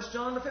key. 1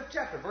 John, the 5th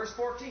chapter, verse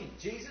 14.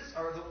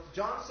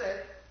 John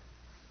said,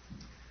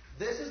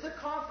 this is the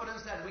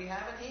confidence that we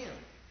have in him,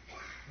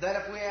 that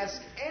if we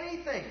ask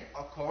anything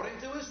according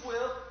to his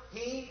will,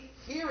 he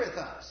heareth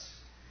us.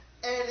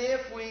 And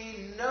if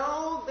we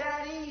know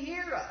that he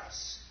hear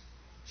us,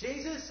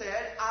 Jesus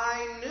said,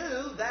 I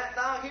knew that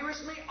thou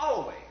hearest me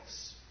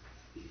always.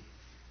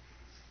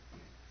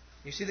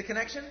 You see the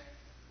connection?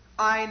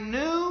 I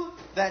knew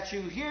that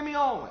you hear me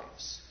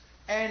always.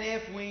 And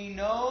if we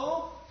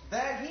know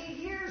that he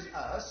hears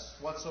us,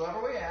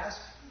 whatsoever we ask,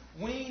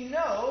 we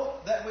know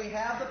that we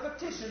have the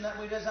petition that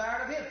we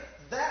desire of him.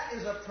 That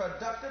is a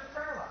productive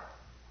prayer life.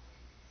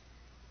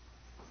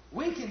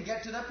 We can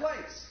get to that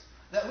place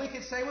that we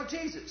can say with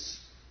Jesus,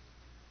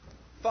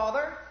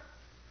 Father,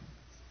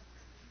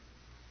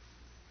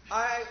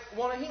 I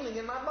want a healing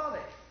in my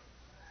body.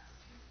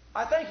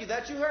 I thank you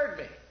that you heard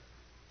me.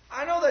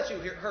 I know that you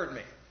heard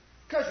me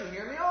because you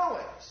hear me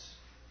always.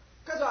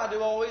 Because I do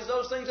always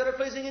those things that are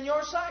pleasing in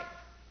your sight.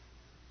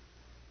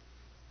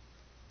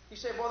 You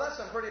say, well, that's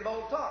some pretty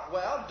bold talk.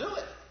 Well, do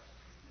it.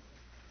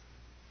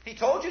 He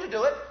told you to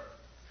do it.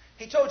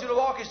 He told you to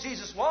walk as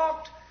Jesus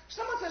walked.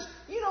 Someone says,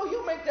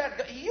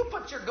 you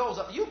put your goals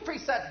up. You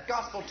preach that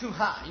gospel too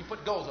high. You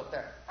put goals up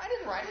there. I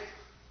didn't write it.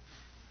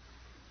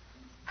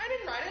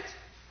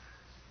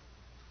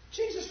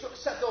 Jesus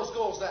set those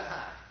goals that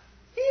high.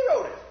 He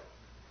wrote it.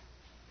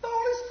 The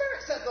Holy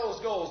Spirit set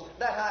those goals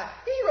that high.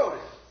 He wrote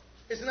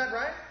it. Isn't that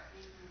right?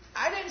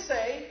 I didn't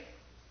say,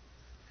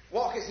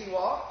 walk as he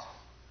walked.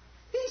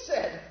 He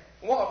said,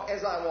 walk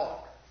as I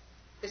walk.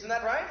 Isn't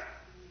that right?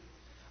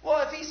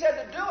 Well, if he said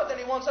to do it, then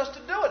he wants us to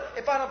do it.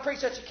 If I don't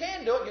preach that you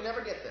can do it, you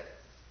never get there.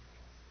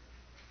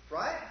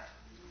 Right?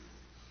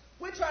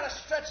 We try to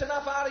stretch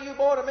enough out of you,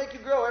 boy, to make you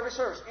grow every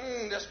service.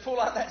 Just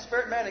pull out that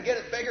spirit, man, and get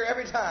it bigger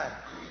every time.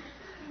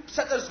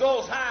 Set those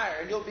goals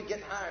higher, and you'll be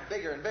getting higher,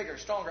 bigger, and bigger,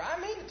 stronger. I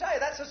mean to tell you,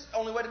 that's the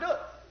only way to do it.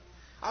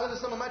 I listen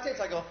to some of my tapes,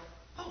 I go,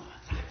 oh,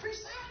 did I preach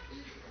that?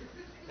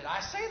 Did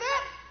I say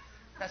that?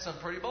 That's some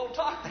pretty bold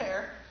talk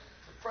there.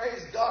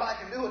 Praise God, I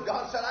can do what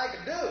God said I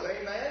can do.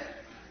 Amen.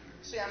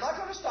 See, I'm not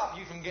going to stop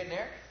you from getting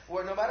there.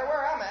 No matter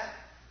where I'm at,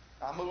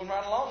 I'm moving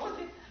right along with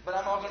you. But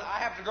I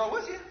have to grow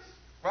with you,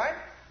 right?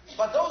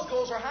 But those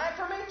goals are high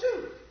for me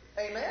too.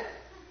 Amen.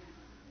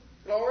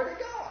 Glory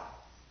to God.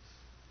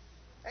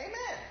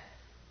 Amen.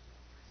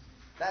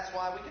 That's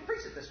why we can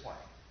preach it this way,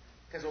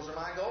 because those are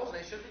my goals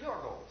and they should be your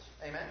goals.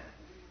 Amen.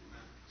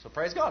 So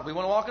praise God. We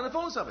want to walk in the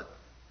fullness of it.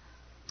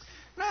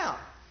 Now,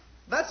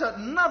 that's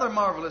another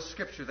marvelous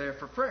scripture there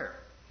for prayer.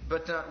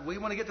 But we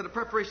want to get to the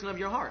preparation of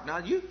your heart. Now,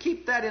 you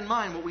keep that in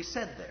mind, what we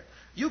said there.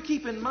 You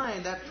keep in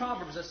mind that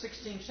Proverbs, the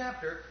 16th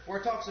chapter, where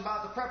it talks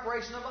about the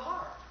preparation of the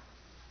heart.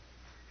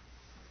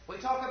 We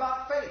talk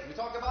about faith. We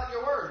talk about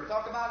your word. We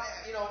talk about,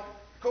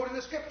 quoting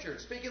the Scripture,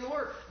 speaking the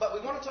Word. But we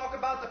want to talk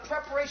about the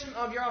preparation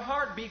of your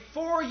heart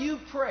before you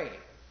pray.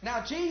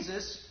 Now,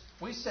 Jesus,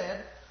 we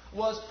said,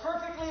 was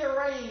perfectly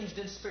arranged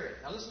in spirit.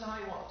 Now, listen to how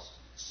He was.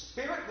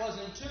 Spirit was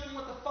in tune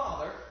with the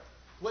Father,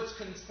 which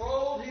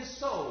controlled His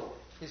soul,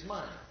 His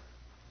mind.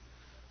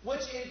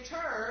 Which in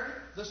turn,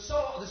 the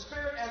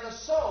Spirit and the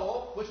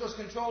soul, which was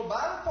controlled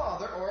by the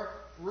Father, or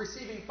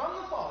receiving from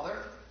the Father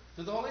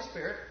through the Holy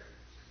Spirit,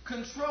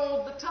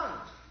 controlled the tongue.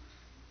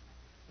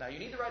 Now, you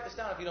need to write this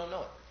down if you don't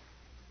know it.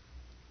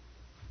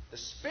 The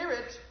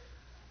Spirit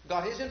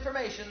got His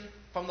information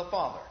from the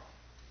Father.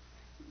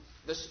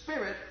 The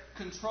Spirit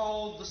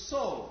controlled the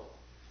soul,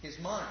 His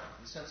mind,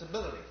 His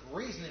sensibility,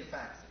 reasoning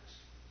faculties.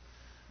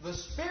 The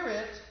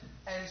Spirit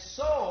and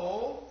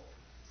soul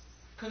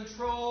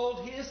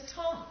controlled His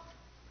tongue.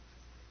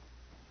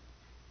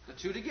 The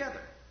two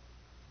together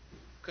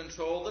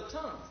controlled the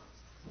tongue.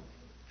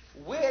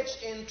 Which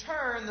in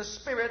turn, the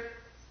Spirit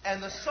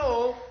and the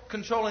soul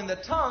controlling the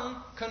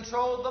tongue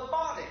controlled the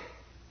body.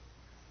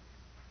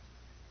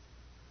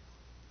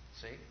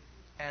 See?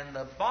 And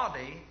the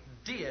body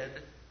did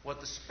what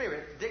the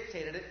Spirit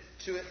dictated it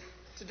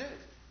to do.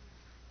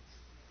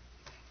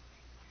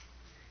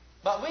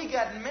 But we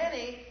got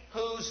many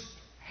whose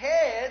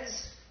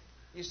heads,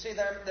 you see,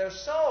 their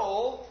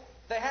soul,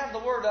 they have the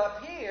Word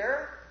up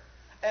here,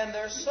 and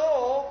their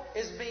soul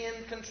is being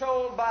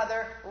controlled by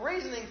their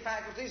reasoning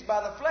faculties,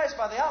 by the flesh,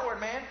 by the outward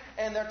man,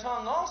 and their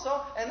tongue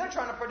also, and they're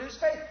trying to produce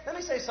faith. Let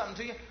me say something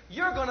to you.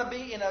 You're going to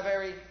be in a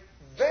very,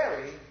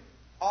 very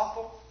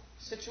awful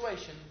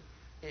situation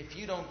if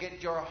you don't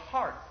get your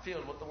heart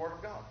filled with the Word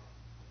of God.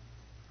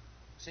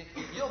 See,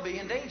 you'll be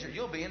in danger.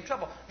 You'll be in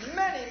trouble.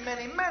 Many,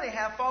 many, many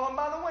have fallen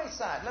by the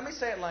wayside. Let me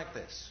say it like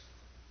this.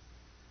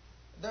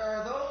 There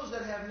are those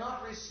that have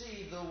not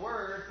received the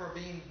Word for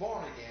being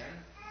born again,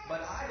 but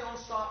I don't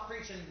stop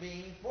preaching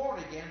being born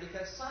again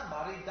because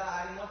somebody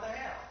died and went to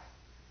hell.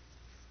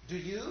 Do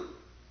you?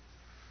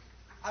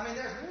 I mean,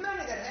 there's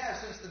many that have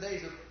since the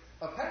days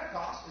of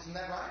Pentecost. Isn't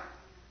that right?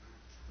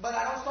 But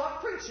I don't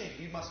stop preaching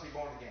you must be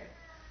born again.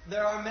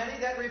 There are many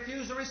that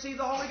refuse to receive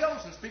the Holy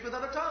Ghost and speak with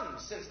other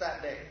tongues since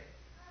that day.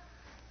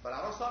 But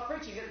I don't stop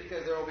preaching it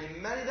because there will be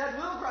many that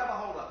will grab a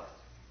hold of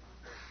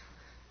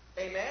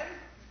it. Amen?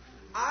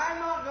 I'm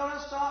not going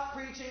to stop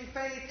preaching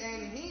faith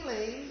and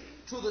healing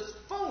to the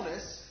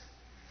fullness,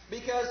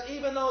 because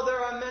even though there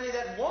are many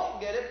that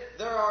won't get it,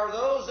 there are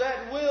those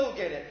that will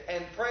get it.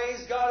 And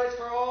praise God, it's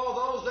for all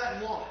those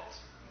that want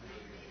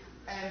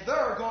it. And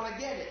they're going to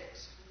get it.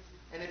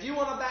 And if you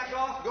want to back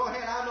off, go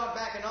ahead. I'm not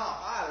backing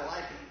off. I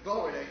like it.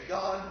 Glory to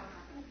God.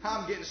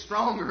 I'm getting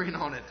stronger in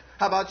on it.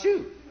 How about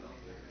you?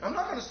 I'm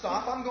not going to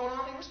stop. I'm going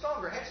on even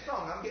stronger,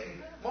 headstrong. I'm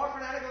getting more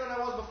fanatical than I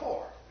was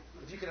before,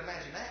 if you can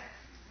imagine that.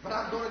 But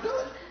I'm going to do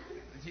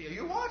it.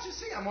 You watch and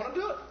see. I'm going to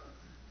do it.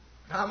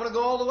 I'm going to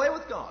go all the way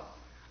with God.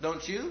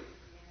 Don't you?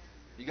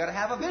 You got to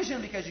have a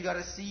vision because you got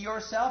to see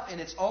yourself in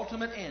its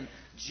ultimate end.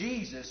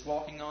 Jesus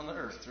walking on the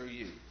earth through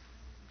you.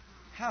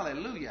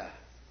 Hallelujah.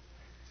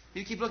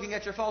 You keep looking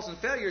at your faults and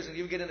failures and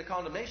you get into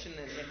condemnation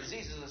and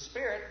diseases of the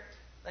Spirit,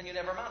 then you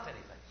never amount to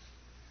anything.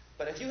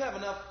 But if you have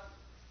enough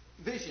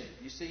vision,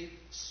 you see,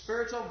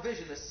 spiritual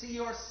vision to see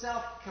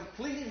yourself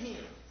complete in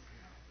Him,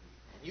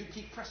 and you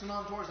keep pressing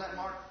on towards that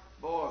mark,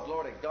 boy,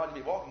 glory to God,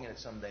 you'll be walking in it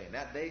someday. And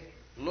that day,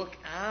 look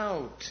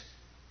out.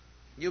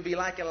 You'll be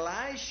like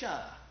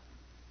Elisha.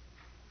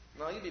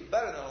 No, you'll be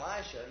better than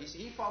Elisha. You see,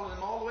 he followed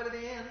him all the way to the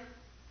end.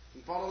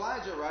 He followed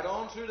Elijah right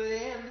on through to the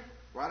end,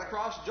 right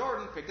across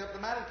Jordan, picked up the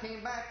mantle,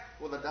 came back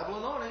with a double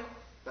anointing.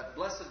 But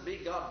blessed be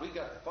God, we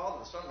got the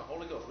Father, the Son, and the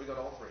Holy Ghost. We got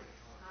all three.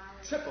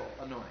 Triple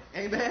anointing.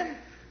 Amen?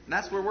 And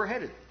that's where we're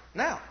headed.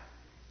 Now,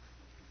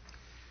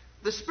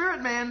 the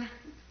spirit man,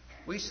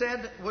 we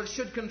said,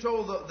 should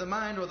control the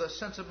mind or the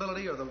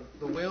sensibility or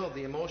the will,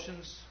 the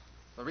emotions,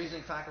 the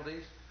reasoning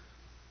faculties.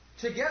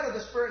 Together,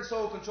 the spirit and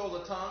soul control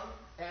the tongue,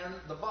 and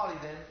the body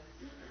then,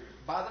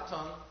 by the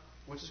tongue,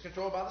 which is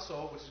controlled by the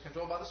soul, which is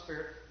controlled by the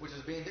Spirit, which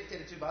is being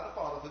dictated to by the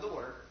Father through the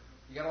Word.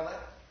 You got all that?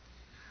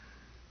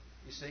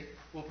 You see?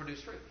 Will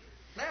produce fruit.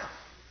 Now,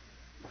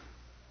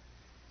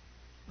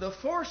 the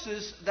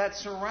forces that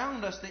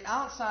surround us, the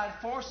outside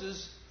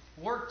forces,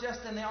 work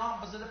just in the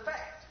opposite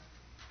effect.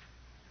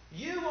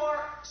 You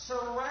are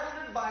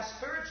surrounded by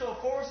spiritual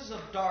forces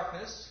of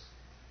darkness,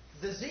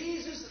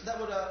 diseases that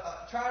would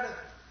try to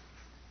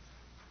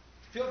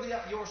fill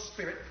up your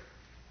spirit,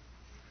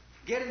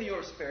 get into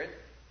your spirit,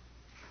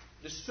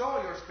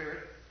 destroy your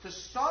spirit, to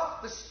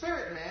stop the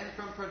spirit man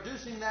from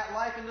producing that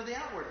life into the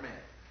outward man.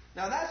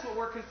 Now that's what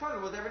we're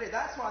confronted with every day.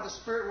 That's why the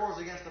spirit wars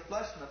against the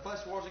flesh and the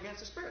flesh wars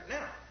against the spirit.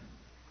 Now,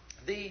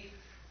 the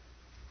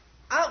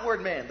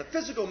outward man, the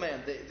physical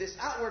man, this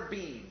outward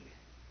being,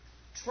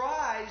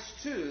 tries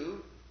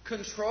to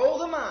control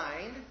the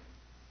mind,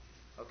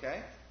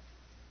 okay,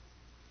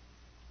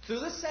 through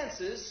the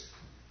senses,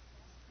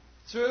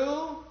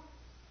 through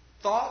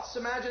thoughts,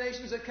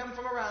 imaginations that come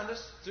from around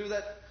us, through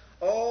that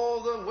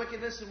all the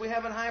wickedness that we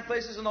have in high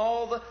places and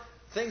all the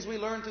things we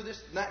learn through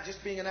this, not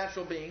just being a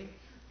natural being,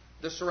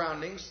 the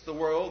surroundings, the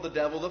world, the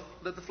devil,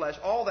 the flesh,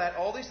 all that,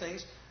 all these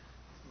things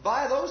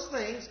by those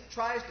things,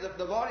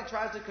 the body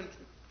tries to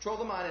control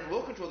the mind, and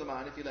will control the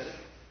mind if you let it.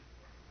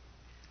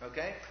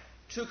 Okay?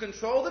 To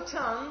control the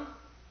tongue,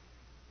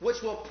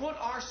 which will put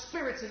our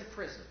spirits in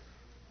prison.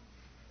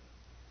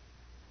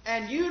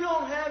 And you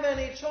don't have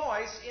any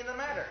choice in the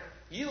matter.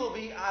 You will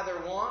be either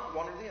one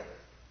or the other.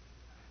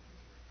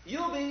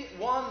 You'll be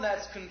one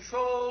that's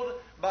controlled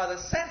by the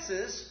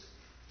senses,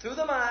 through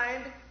the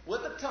mind,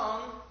 with the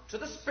tongue, to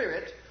the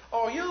spirit,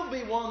 or you'll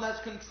be one that's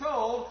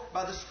controlled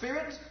by the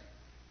spirit,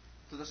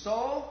 to the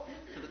soul,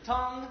 to the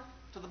tongue,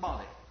 to the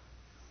body.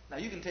 Now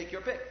you can take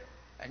your pick,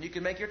 and you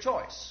can make your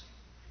choice.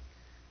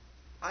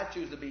 I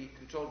choose to be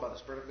controlled by the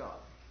Spirit of God.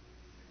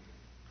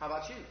 How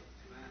about you?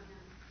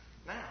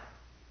 Now,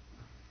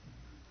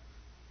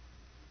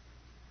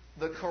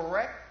 the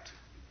correct,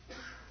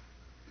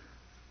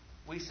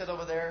 we said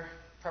over there,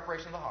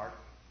 preparation of the heart.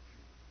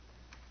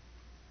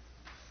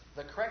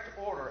 The correct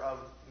order of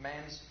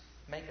man's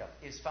makeup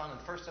is found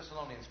in 1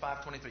 Thessalonians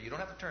 5:23. You don't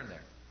have to turn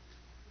there.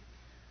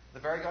 The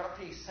very God of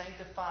peace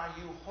sanctify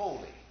you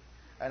wholly.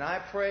 And I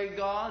pray,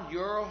 God,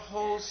 your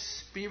whole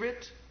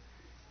spirit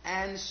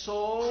and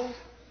soul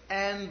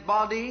and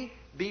body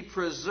be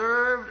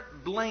preserved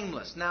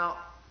blameless. Now,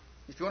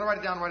 if you want to write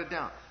it down, write it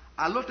down.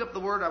 I looked up the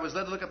word, I was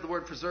led to look up the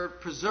word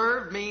preserve.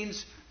 Preserve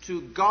means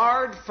to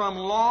guard from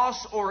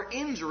loss or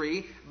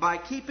injury by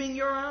keeping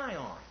your eye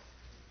on.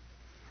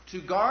 To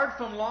guard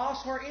from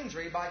loss or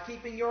injury by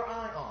keeping your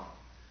eye on.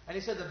 And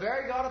he said, the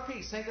very God of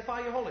peace, sanctify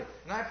you wholly.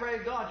 And I pray,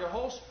 God, your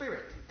whole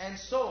spirit and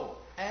soul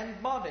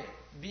and body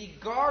be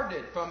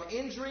guarded from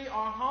injury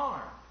or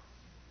harm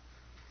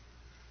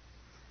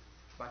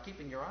by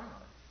keeping your eye on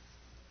it.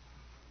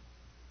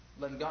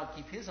 Letting God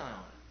keep His eye on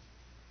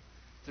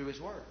it through His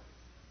Word.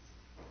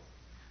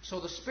 So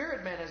the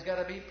spirit man has got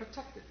to be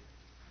protected.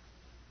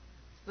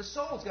 The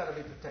soul's got to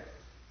be protected.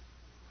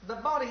 The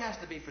body has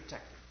to be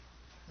protected.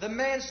 The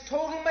man's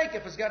total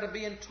makeup has got to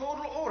be in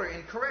total order,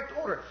 in correct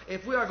order,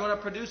 if we are going to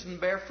produce and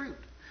bear fruit.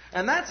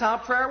 And that's how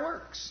prayer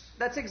works.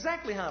 That's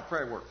exactly how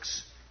prayer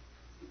works.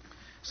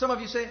 Some of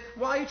you say,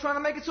 why are you trying to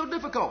make it so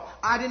difficult?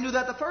 I didn't do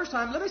that the first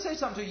time. Let me say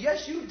something to you.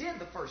 Yes, you did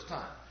the first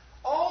time.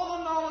 All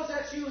the knowledge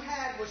that you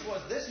had, which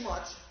was this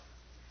much,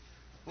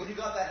 when you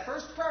got that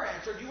first prayer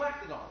answered, you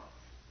acted on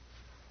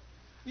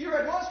it. You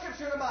read one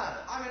scripture in the Bible.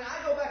 I mean,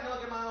 I go back and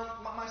look at my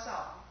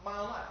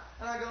own life.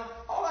 And I go,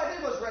 all I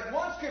did was read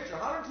one scripture,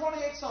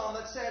 128th Psalm,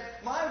 that said,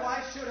 my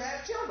wife should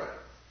have children.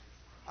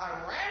 I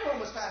ran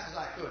home as fast as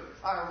I could.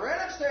 I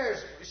ran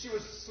upstairs. She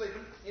was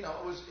sleeping. You know,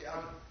 it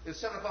was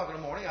 7 o'clock in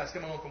the morning. I was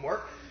coming home from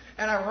work.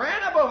 And I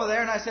ran up over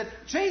there and I said,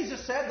 Jesus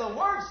said, the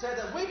Word said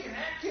that we can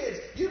have kids.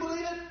 You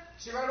believe it?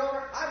 She ran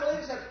over. I believe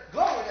it. Said,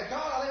 glory to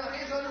God. I lay my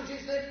hands on you in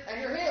Jesus' name,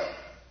 and you're healed.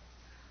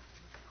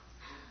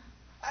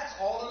 That's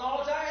all the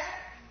knowledge I had.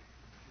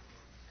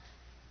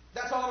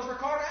 That's all I was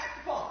required to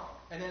act upon.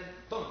 And then,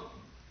 boom.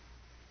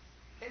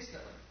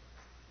 Instantly.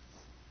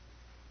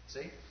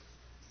 See?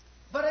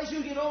 But as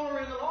you get older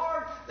in the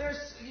Lord,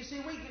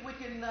 we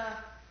can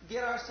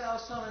get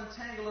ourselves some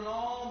entangled in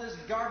all this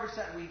garbage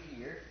that we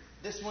hear.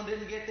 This one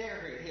didn't get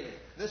their healing.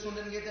 This one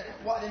didn't get that.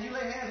 Well, then you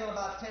lay hands on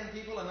about 10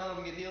 people and none of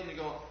them get healed and you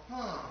go,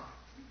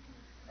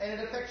 And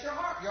it affects your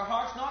heart. Your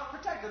heart's not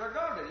protected or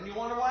guarded. And you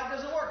wonder why it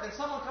doesn't work. Then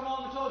someone come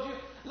along and told you,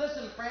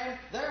 listen, friend,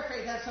 their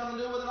faith had something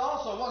to do with it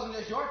also. It wasn't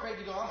just your faith.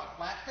 You go, I'm a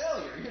flat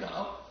failure, you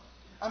know.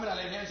 I mean, I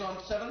laid hands on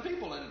 7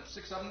 people and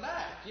 6 of them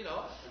died, you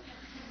know.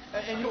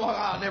 And you go,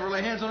 I'll never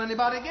lay hands on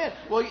anybody again.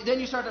 Well,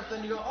 then you start to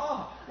think, you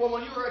go, well,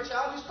 when you were a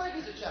child, you spake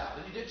as a child.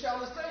 And you did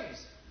childish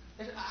things.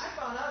 And I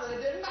found out that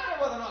it didn't matter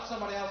whether or not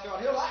somebody else got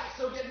healed. I could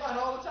still get mine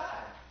all the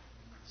time.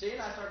 See,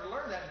 and I started to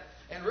learn that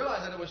and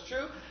realize that it was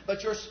true.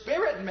 But your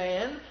spirit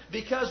man,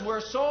 because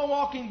we're so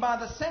walking by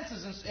the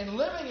senses and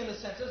living in the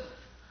senses,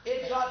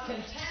 it got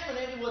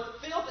contaminated with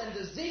filth and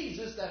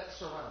diseases that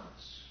surround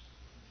us.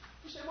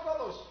 You say, what are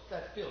those,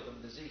 that filth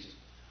and diseases?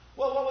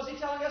 Well, what was he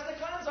telling us to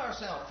cleanse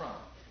ourselves from?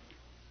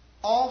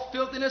 All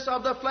filthiness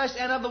of the flesh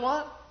and of the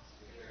what?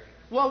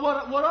 Well,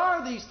 what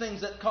are these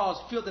things that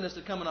cause filthiness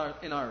to come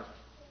in our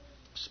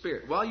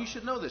spirit? Well, you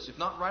should know this. If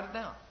not, write it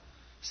down.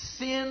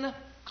 Sin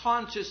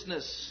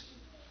consciousness,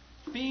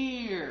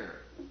 fear,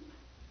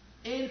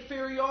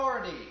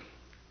 inferiority,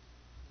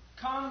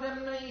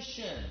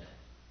 condemnation,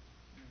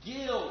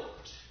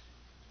 guilt.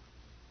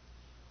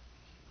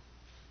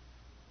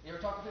 You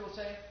ever talk to people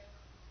say,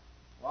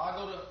 well, I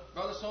go to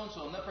Brother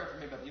so-and-so and they'll pray for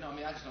me, but you know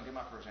me, I just don't get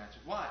my first answer.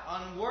 Why?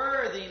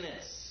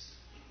 Unworthiness.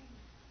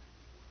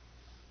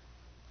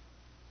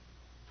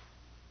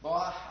 Well,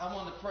 I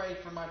wanted to pray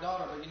for my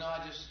daughter, but you know,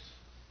 I just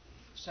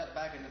sat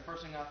back and the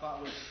first thing I thought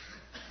was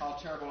how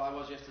terrible I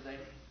was yesterday.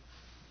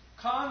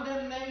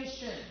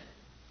 Condemnation.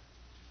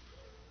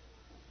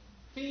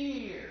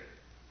 Fear.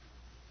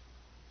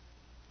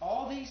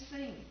 All these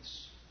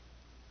things,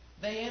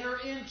 they enter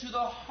into the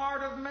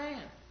heart of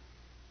man.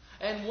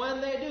 And when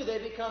they do, they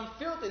become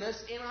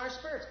filthiness in our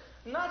spirits.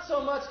 Not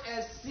so much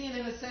as sin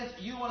in the sense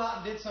you went out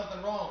and did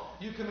something wrong.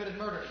 You committed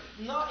murder.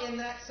 Not in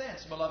that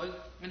sense, beloved.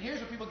 And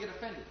here's where people get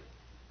offended.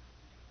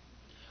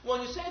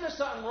 When you say there's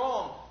something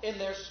wrong in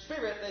their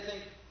spirit, they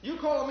think, you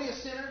calling me a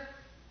sinner?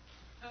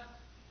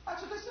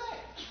 That's what they say.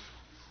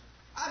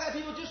 I've had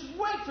people just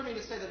wait for me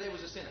to say that they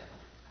was a sinner.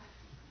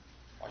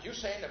 Are you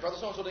saying that Brother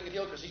So-and-so didn't get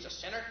healed because he's a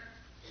sinner?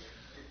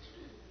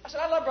 I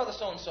said, I love Brother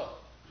So-and-so.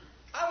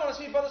 I want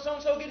to see Brother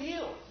So-and-so get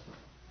healed.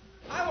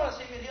 I want to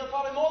see him get healed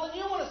probably more than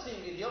you want to see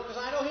him get healed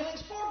because I know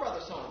healing's for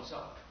Brother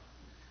So-and-so.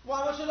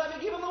 Why won't you let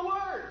me give him the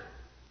word?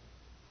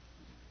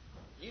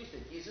 You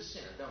think he's a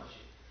sinner, don't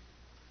you?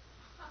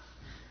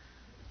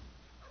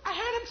 I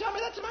had him tell me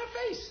that to my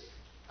face.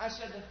 I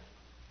said,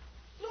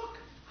 look,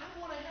 I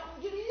want to help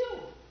him get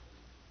healed.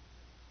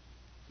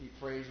 He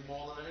prays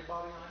more than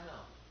anybody I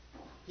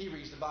know. He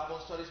reads the Bible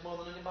and studies more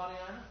than anybody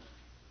I know.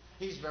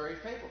 He's very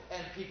faithful.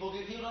 And people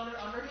get healed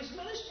under his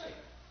ministry.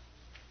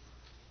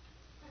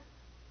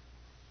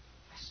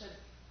 I said,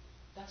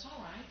 that's all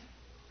right.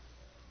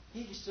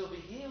 He can still be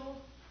healed.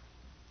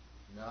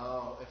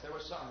 No, if there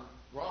was something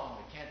wrong,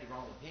 it can't be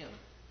wrong with him.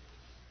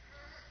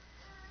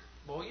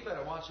 Well, you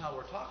better watch how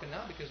we're talking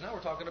now, because now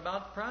we're talking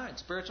about pride,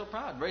 spiritual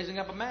pride, raising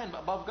up a man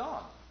above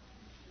God.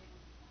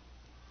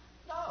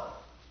 No.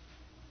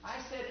 I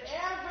said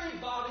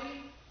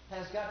everybody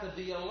has got to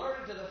be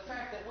alerted to the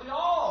fact that we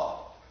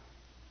all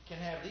can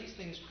have these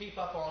things creep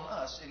up on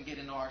us and get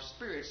into our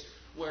spirits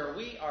where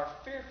we are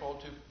fearful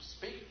to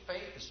speak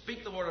faith, to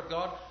speak the Word of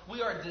God.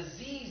 We are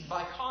diseased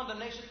by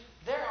condemnation.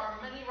 There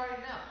are many right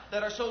now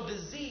that are so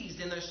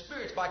diseased in their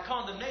spirits by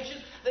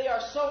condemnation. They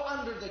are so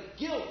under the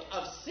guilt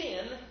of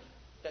sin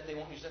that they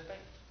won't use their faith.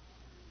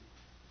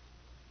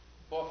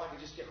 Boy, if I could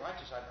just get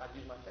righteous, I'd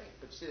use my faith.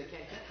 But see, they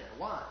can't get there.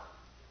 Why?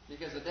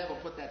 Because the devil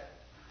put that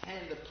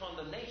hand of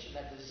condemnation,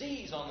 that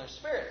disease on their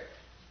spirit.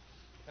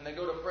 And they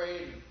go to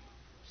pray and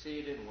see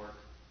it didn't work.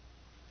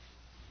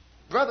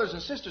 Brothers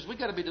and sisters, we've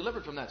got to be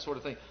delivered from that sort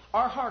of thing.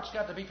 Our heart's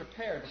got to be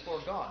prepared before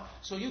God.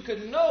 So you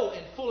can know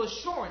in full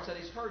assurance that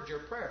He's heard your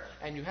prayer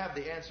and you have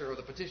the answer or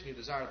the petition you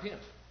desire of Him.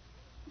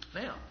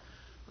 Now,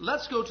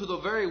 let's go to the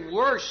very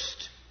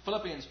worst,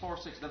 Philippians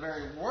 4:6, the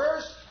very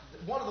worst,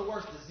 one of the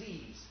worst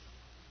disease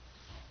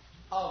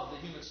of the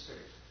human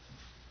spirit.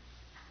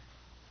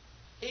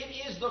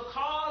 It is the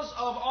cause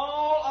of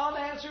all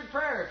unanswered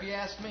prayer, if you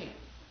ask me.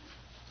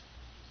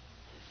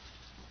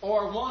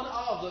 Or one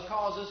of the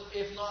causes,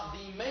 if not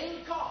the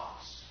main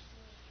cause.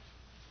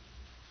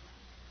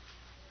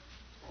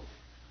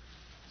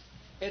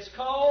 It's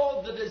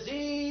called the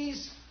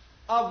disease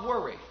of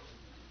worry,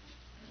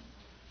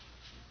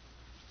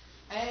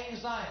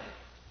 anxiety,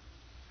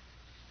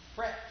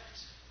 fret,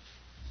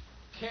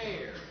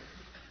 care.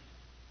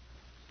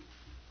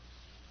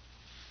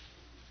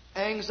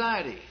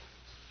 Anxiety,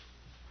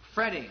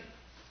 fretting,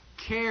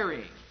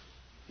 caring,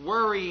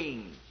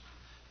 worrying.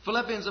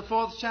 Philippians, the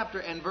 4th chapter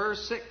and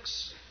verse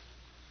 6.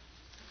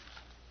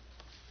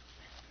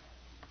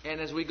 And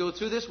as we go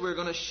through this, we're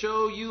going to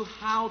show you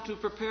how to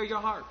prepare your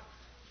heart.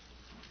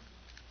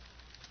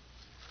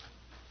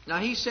 Now,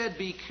 he said,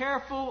 be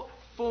careful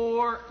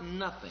for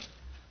nothing.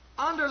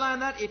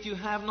 Underline that if you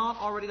have not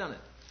already done it.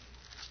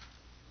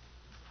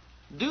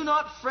 Do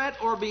not fret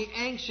or be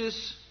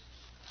anxious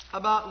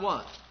about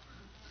what?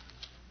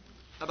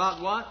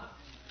 About what?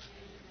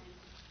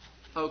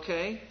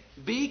 Okay.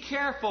 Be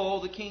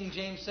careful, the King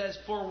James says,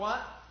 for what?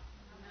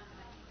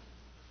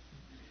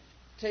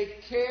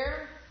 Take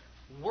care,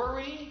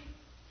 worry,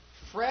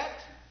 fret,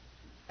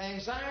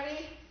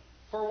 anxiety,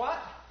 for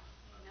what?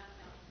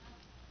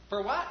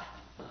 For what?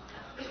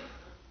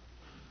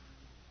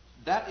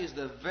 That is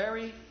the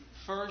very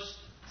first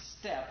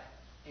step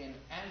in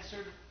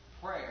answered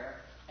prayer,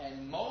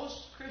 and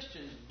most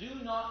Christians do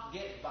not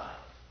get by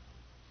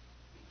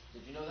it.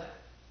 Did you know that?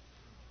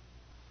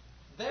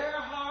 Their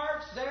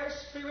hearts, their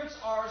spirits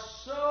are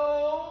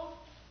so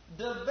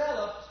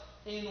developed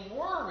in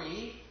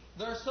worry,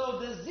 they're so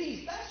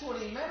diseased. That's what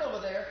he meant over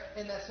there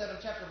in that 7th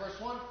chapter, verse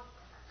 1.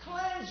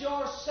 Cleanse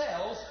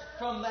yourselves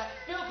from that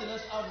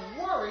filthiness of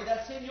worry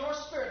that's in your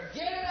spirit.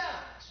 Get it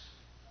out.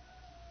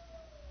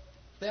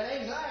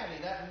 That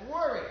anxiety, that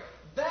worry,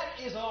 that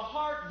is a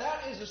heart,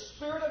 that is a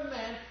spirit of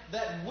man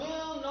that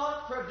will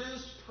not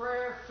produce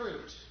prayer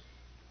fruit.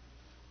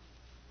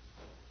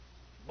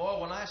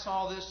 Boy, when I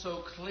saw this so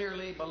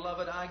clearly,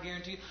 beloved, I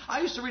guarantee you. I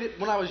used to read it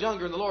when I was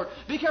younger in the Lord.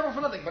 Be careful for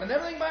nothing, but in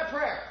everything by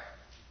prayer.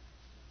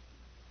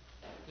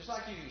 Just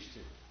like you used to.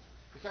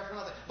 Be careful for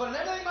nothing. But in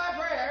everything by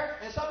prayer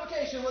and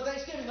supplication with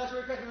thanksgiving, let your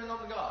request be known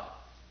to God.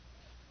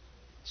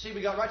 See,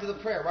 we got right to the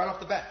prayer, right off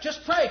the bat.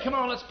 Just pray. Come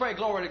on, let's pray.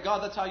 Glory to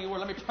God. That's how you were.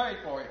 Let me pray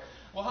for you.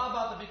 Well, how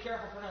about the be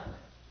careful for nothing?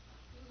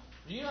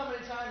 Do you know how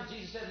many times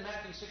Jesus said in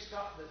Matthew 6,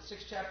 the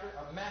 6th chapter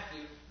of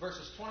Matthew,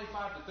 verses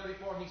 25 to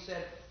 34, he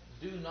said,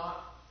 do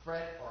not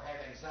fret or have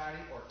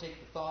anxiety or take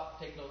the thought,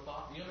 take no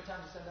thought. Do you know how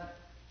many times he said that?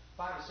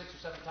 5 or 6 or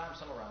 7 times,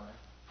 somewhere around there.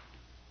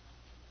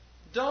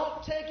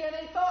 Don't take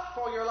any thought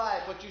for your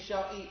life, what you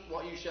shall eat,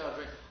 what you shall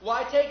drink.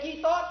 Why take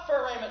ye thought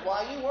for raiment?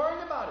 Why are you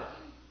worrying about it?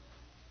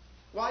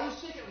 Why are you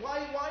seeking? Why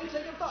are you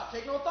taking thought?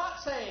 Take no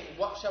thought, saying,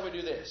 what shall we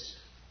do this?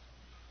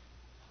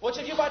 Which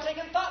of you by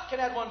taking thought can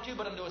add 1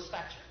 cubit unto his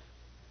stature?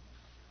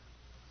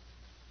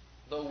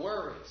 The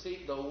worry. See,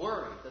 the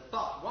worry, the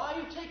thought. Why are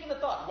you taking the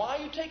thought? Why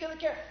are you taking the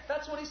care?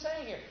 That's what he's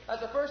saying here.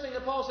 That's the first thing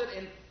that Paul said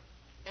in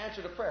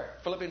answer to prayer.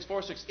 Philippians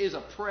 4:6 is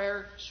a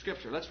prayer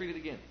scripture. Let's read it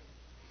again.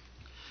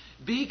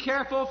 Be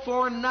careful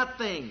for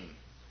nothing.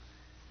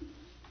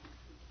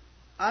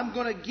 I'm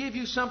going to give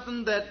you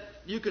something that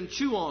you can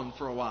chew on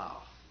for a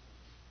while.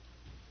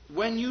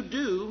 When you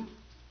do,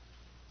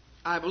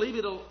 I believe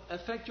it'll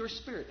affect your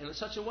spirit in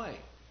such a way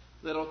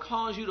that it'll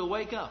cause you to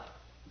wake up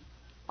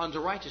unto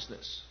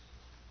righteousness.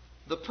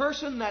 The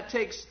person that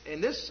takes,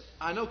 and this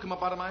I know come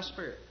up out of my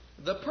spirit,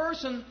 the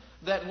person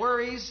that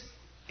worries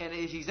and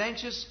he's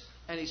anxious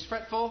and he's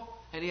fretful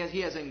and he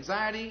has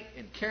anxiety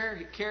and care,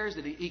 he cares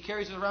that he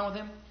carries it around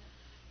with him,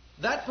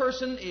 that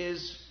person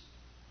is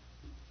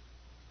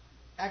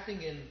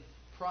acting in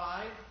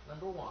pride,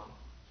 number one,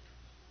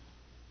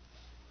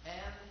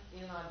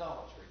 and in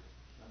idolatry,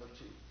 number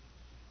two.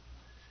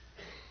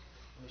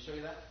 Let me show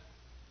you that.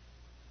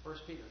 1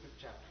 Peter, 5th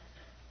chapter.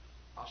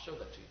 I'll show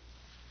that to you.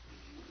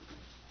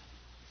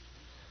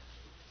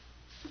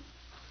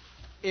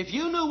 If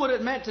you knew what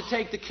it meant to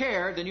take the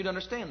care, then you'd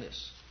understand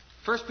this.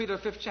 1 Peter,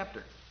 5th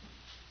chapter.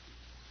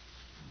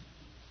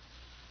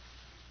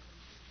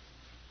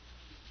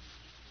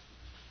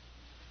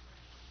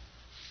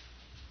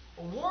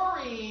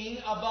 Worrying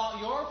about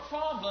your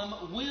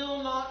problem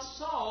will not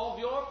solve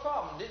your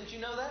problem. Didn't you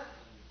know that?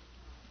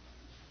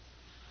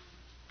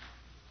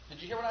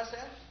 Did you hear what I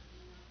said?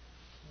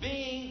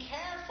 Being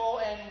careful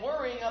and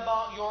worrying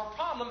about your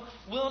problem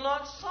will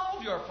not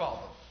solve your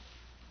problem.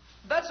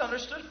 That's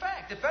understood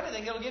fact. If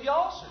anything, it'll give you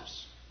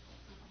ulcers.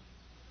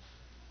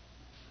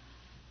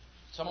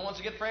 Someone wants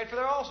to get prayed for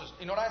their ulcers.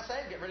 You know what I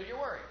say? Get rid of your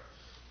worry.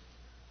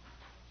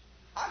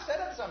 I've said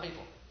that to some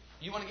people.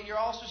 You want to get your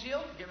ulcers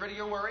healed? Get rid of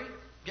your worry.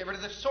 Get rid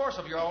of the source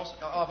of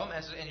them,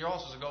 and your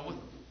ulcers will go with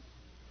them.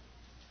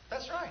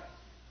 That's right.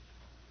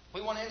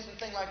 We want an instant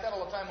thing like that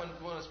all the time when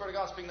the Spirit of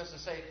God is speaking to us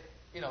and say,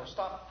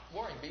 stop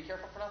worrying. Be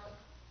careful for nothing.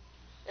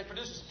 It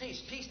produces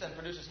peace. Peace then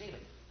produces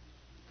healing.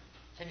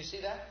 Can you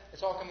see that?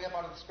 It's all coming up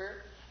out of the Spirit.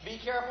 Be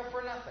careful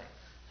for nothing.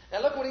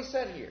 Now look what he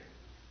said here.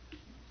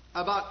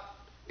 About,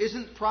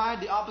 isn't pride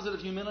the opposite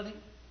of humility?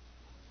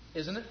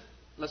 Isn't it?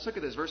 Let's look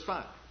at this. Verse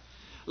 5.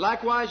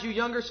 Likewise, you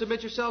younger,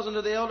 submit yourselves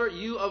unto the elder.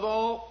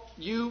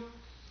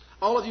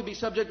 All of you be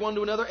subject one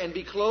to another, and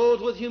be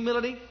clothed with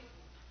humility.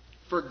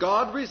 For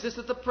God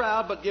resisteth the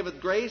proud, but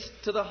giveth grace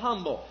to the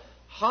humble.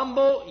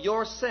 Humble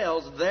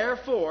yourselves,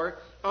 therefore,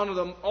 under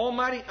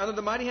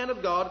the mighty hand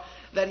of God,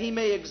 that He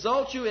may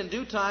exalt you in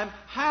due time.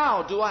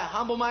 How do I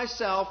humble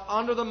myself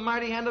under the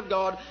mighty hand of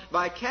God?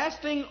 By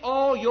casting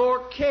all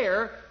your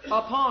care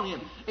upon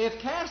Him. If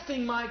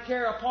casting my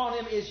care upon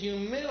Him is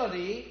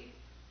humility,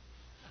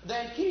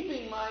 then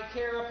keeping my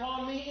care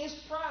upon me is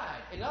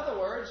pride. In other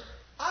words,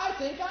 I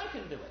think I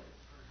can do it.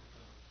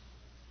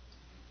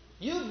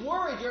 You've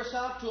worried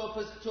yourself to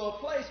a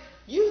place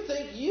you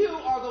think you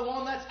are the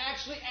one that's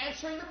actually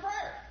answering the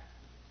prayer.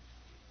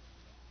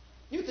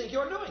 You think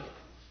you're doing it.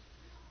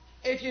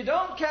 If you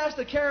don't cast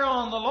the care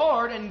on the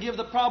Lord and give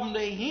the problem to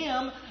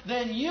Him,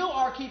 then you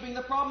are keeping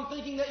the problem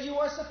thinking that you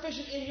are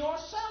sufficient in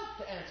yourself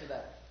to answer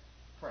that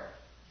prayer.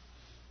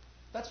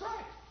 That's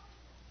right.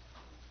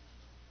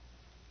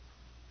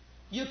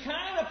 You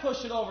kind of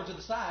push it over to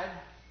the side.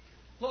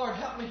 Lord,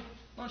 help me.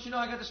 Don't you know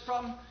I got this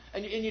problem?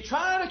 And you're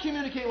trying to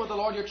communicate with the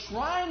Lord. You're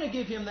trying to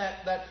give Him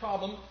that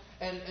problem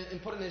and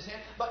put it in His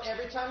hand. But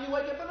every time you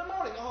wake up in the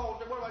morning,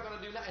 what am I going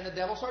to do now? And the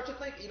devil starts to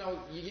think,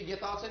 you get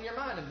thoughts in your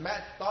mind. And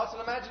thoughts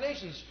and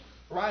imaginations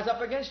rise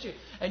up against you.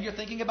 And you're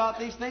thinking about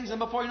these things. And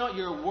before you know it,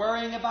 you're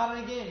worrying about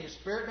it again. Your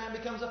spirit man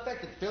becomes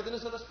affected.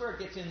 Filthiness of the Spirit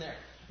gets in there.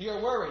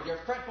 You're worried. You're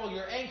fretful.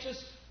 You're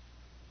anxious.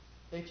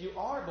 If you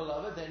are,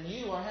 beloved, then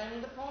you are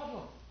handling the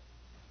problem.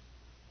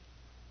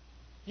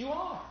 You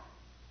are.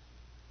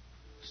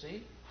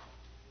 See?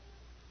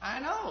 I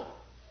know.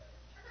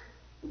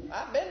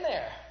 I've been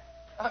there.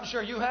 I'm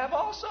sure you have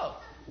also.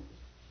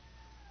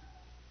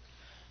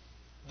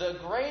 The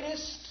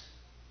greatest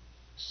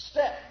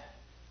step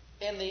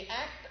in the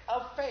act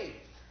of faith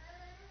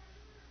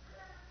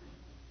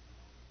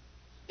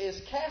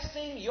is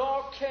casting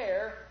your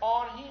care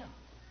on Him.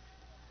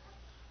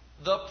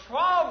 The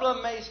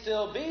problem may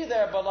still be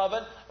there,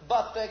 beloved,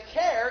 but the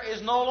care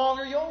is no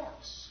longer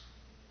yours.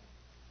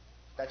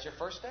 That's your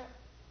first step.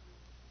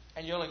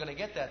 And you're only going to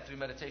get that through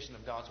meditation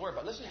of God's Word.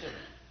 But listen to me.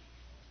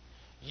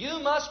 You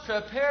must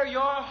prepare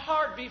your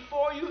heart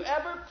before you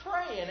ever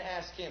pray and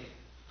ask Him.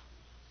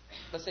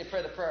 Let's say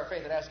pray the prayer of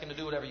faith and ask Him to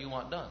do whatever you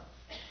want done.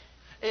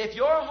 If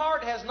your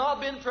heart has not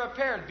been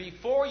prepared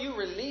before you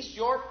release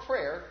your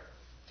prayer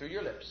through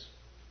your lips,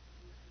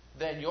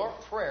 then your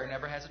prayer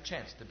never has a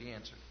chance to be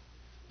answered.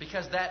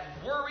 Because that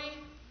worry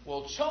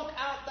will choke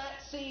out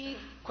that seed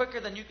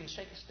quicker than you can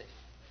shake a stick.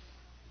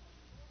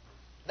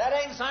 That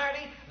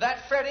anxiety,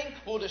 that fretting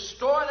will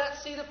destroy that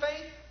seed of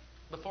faith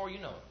before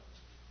you know it.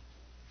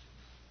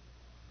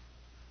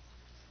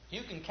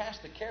 You can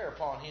cast the care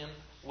upon Him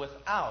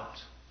without,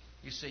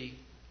 you see,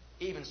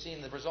 even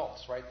seeing the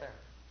results right there.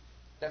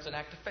 That's an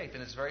act of faith,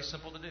 and it's very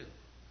simple to do.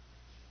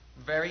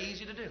 Very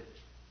easy to do.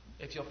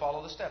 If you'll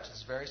follow the steps,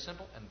 it's very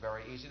simple and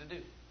very easy to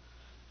do.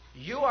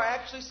 You are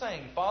actually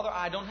saying, Father,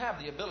 I don't have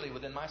the ability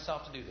within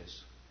myself to do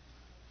this.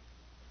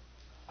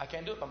 I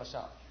can't do it by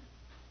myself.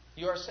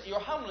 You're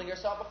humbling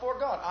yourself before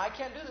God. I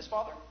can't do this,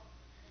 Father.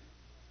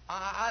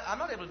 I'm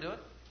not able to do it.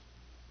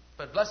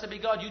 But blessed be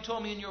God, you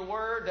told me in your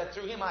word that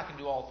through Him I can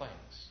do all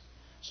things.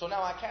 So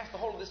now I cast the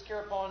whole of this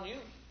care upon you,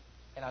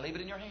 and I leave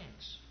it in your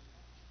hands.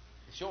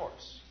 It's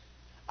yours.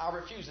 I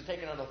refuse to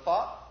take another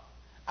thought.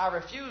 I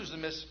refuse to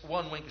miss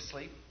one wink of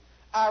sleep.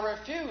 I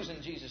refuse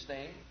in Jesus'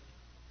 name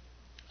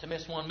to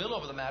miss one meal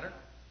over the matter.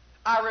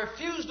 I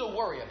refuse to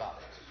worry about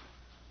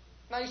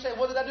it. Now you say,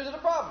 what did that do to the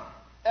problem?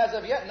 As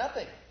of yet,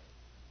 nothing.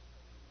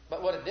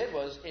 But what it did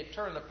was it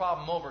turned the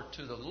problem over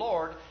to the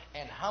Lord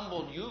and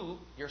humbled you,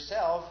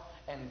 yourself,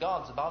 and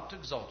God's about to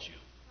exalt you.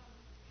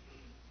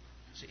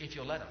 See, if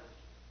you'll let Him.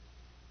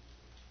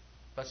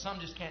 But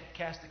some just can't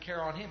cast the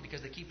care on Him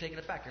because they keep taking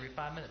it back every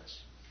 5 minutes.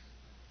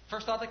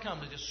 First thought that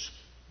comes, they just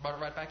brought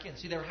it right back in.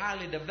 See, they're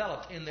highly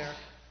developed in their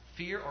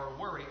fear or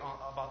worry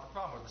about the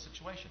problem or the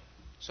situation.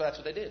 So that's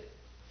what they did.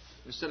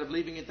 Instead of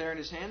leaving it there in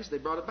His hands, they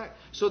brought it back.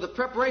 So the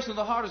preparation of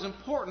the heart is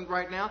important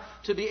right now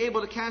to be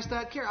able to cast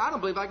that care. I don't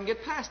believe I can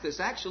get past this,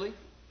 actually.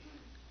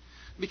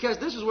 Because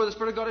this is where the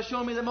Spirit of God is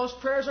showing me that most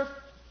prayers are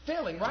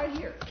failing, right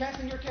here.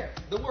 Casting your care.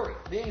 The worry,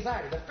 the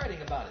anxiety, the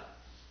fretting about it.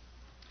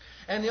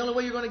 And the only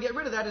way you're going to get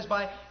rid of that is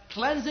by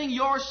cleansing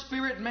your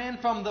spirit man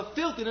from the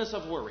filthiness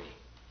of worry.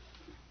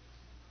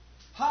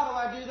 How do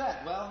I do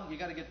that? Well, you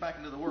got to get back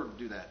into the Word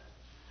to do that.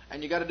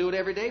 And you got to do it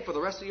every day for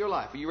the rest of your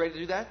life. Are you ready to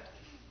do that?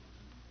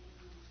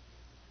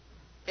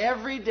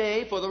 Every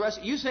day for the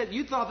rest. You said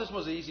you thought this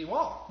was an easy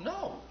walk.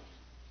 No,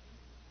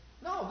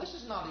 this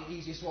is not the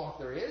easiest walk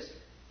there is.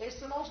 It's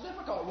the most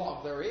difficult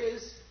walk there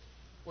is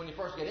when you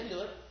first get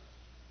into it.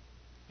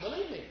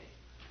 Believe me.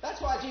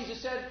 That's why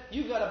Jesus said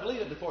you've got to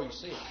believe it before you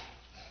see it.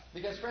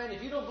 Because, friend,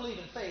 if you don't believe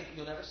in faith,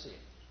 you'll never see it.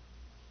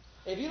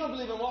 If you don't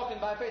believe in walking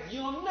by faith,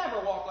 you'll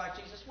never walk like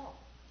Jesus walked.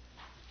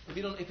 If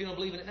you don't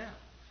believe in it now.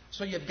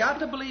 So you've got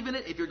to believe in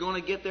it if you're going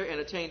to get there and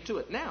attain to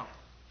it. Now,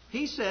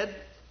 He said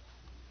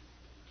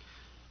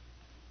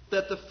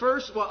that the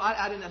first, well,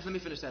 I didn't have, let me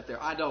finish that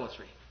there.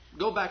 Idolatry.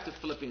 Go back to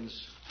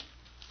Philippians,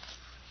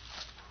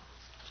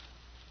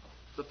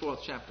 the 4th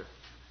chapter.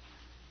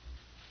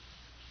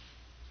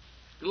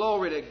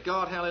 Glory to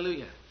God,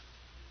 hallelujah.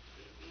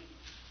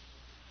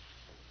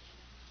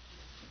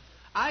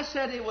 I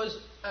said it was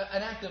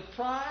an act of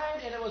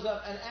pride and it was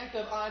an act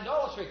of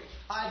idolatry.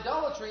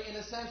 Idolatry, in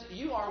a sense,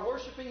 you are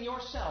worshiping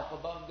yourself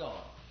above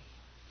God.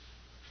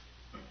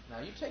 Now,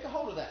 you take a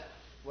hold of that,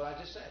 what I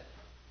just said.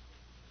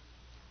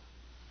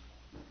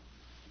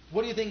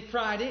 What do you think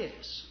pride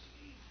is?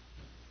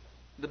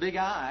 The big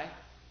I.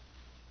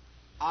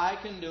 I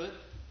can do it.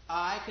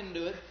 I can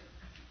do it.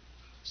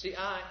 See,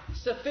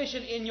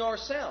 sufficient in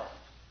yourself.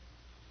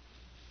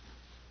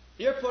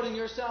 You're putting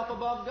yourself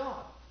above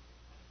God.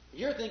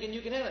 You're thinking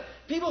you can handle it.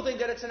 People think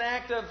that it's an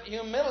act of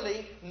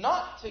humility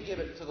not to give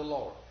it to the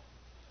Lord.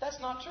 That's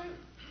not true.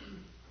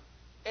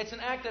 It's an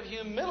act of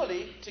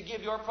humility to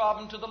give your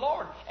problem to the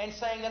Lord and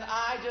saying that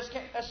I just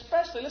can't,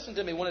 especially, listen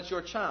to me, when it's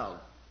your child.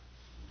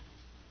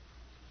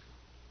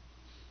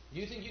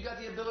 You think you got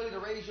the ability to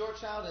raise your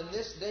child in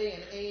this day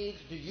and age?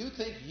 Do you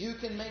think you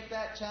can make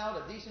that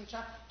child a decent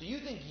child? Do you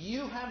think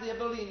you have the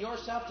ability in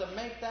yourself to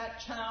make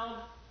that child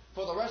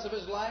for the rest of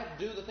his life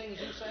do the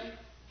things you say?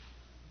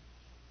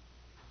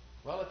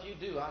 Well, if you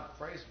do, I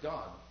praise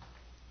God.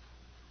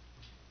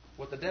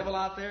 With the devil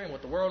out there and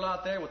with the world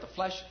out there, with the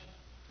flesh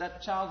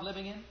that child's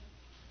living in.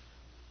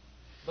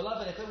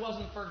 Beloved, if it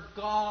wasn't for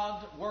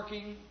God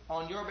working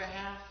on your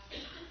behalf,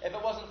 if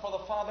it wasn't for the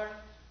Father,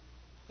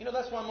 you know,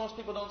 that's why most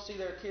people don't see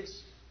their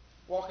kids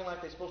walking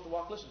like they're supposed to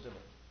walk. Listen to me.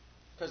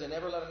 Because they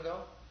never let them go.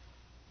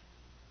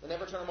 They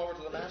never turn them over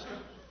to the Master.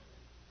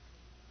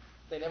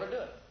 They never do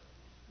it.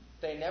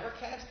 They never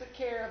cast the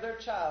care of their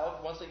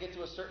child once they get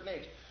to a certain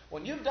age.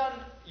 When you've done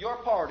your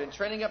part in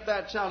training up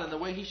that child in the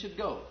way he should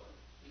go,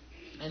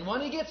 and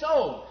when he gets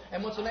old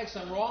and wants to make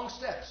some wrong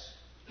steps,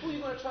 who are you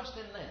going to trust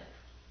in then?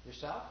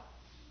 Yourself?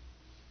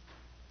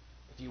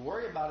 If you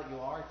worry about it, you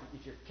are.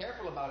 If you're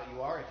careful about it,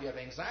 you are. If you have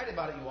anxiety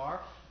about it, you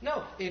are.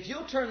 No, if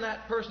you'll turn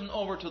that person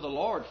over to the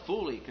Lord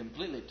fully,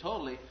 completely,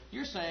 totally,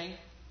 you're saying,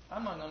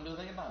 I'm not going to do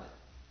anything about it.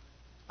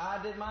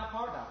 I did my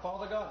part. Now,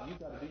 Father God, you've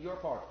got to do your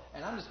part.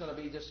 And I'm just going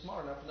to be just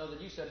smart enough to know that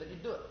you said that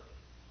you'd do it.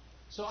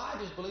 So I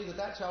just believe that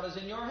that child is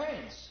in your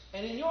hands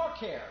and in your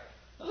care.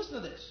 Now listen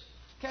to this.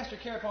 Cast your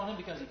care upon him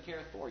because he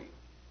careth for you.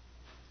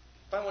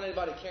 If I want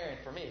anybody caring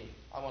for me,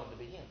 I want it to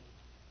be him.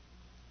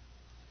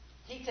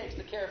 He takes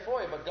the care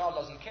for you, but God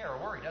doesn't care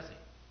or worry, does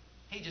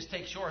he? He just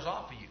takes yours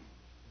off of you.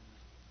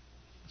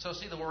 So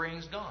see, the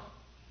worrying's gone.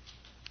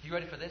 You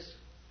ready for this?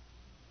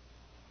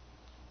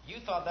 You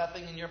thought that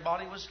thing in your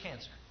body was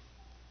cancer.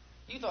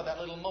 You thought that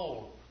little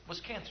mole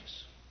was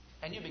cancerous.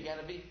 And you began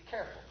to be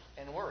careful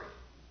and worry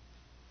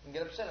and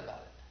get upset about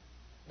it.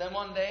 Then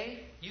one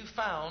day, you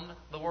found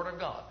the Word of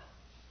God.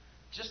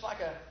 Just like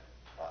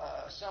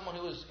someone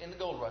who was in the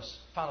gold rush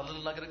found a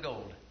little nugget of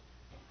gold.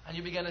 And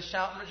you began to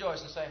shout and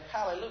rejoice and say,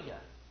 hallelujah.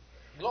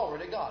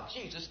 to God.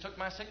 Jesus took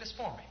my sickness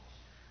for me.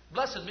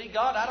 Blessed be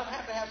God, I don't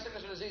have to have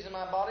sickness or disease in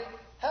my body.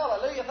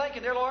 Hallelujah. Thank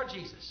you, dear Lord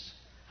Jesus.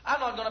 I'm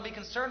not going to be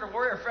concerned or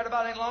worry or fret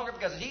about it any longer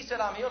because He said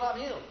I'm healed, I'm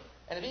healed.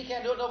 And if He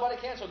can't do it, nobody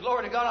can. So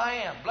glory to God, I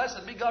am.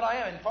 Blessed be God, I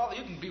am. And Father,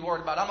 you can be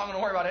worried about it. I'm not going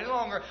to worry about it any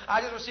longer.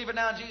 I just receive it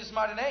now in Jesus'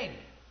 mighty name.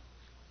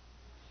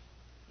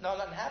 No,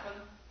 nothing happened.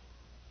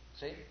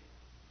 See?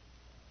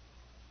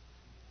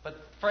 But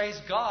praise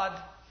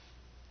God,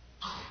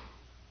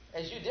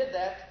 as you did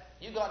that,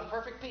 you got in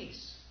perfect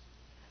peace.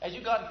 As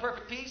you got in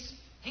perfect peace,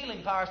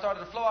 healing power started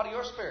to flow out of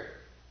your spirit.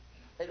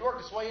 It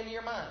worked its way into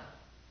your mind.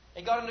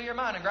 It got into your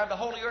mind and grabbed a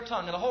hold of your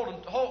tongue. And a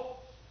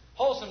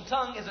wholesome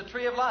tongue is a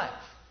tree of life.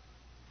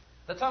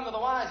 The tongue of the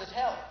wise is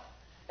health.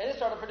 And it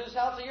started to produce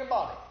health to your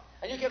body.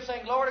 And you kept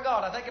saying, glory to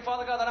God. I thank you,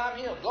 Father God, that I'm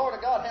healed. Glory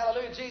to God.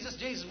 Hallelujah. Jesus,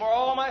 Jesus, for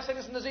all my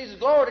sickness and diseases.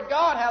 Glory to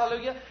God.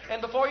 Hallelujah.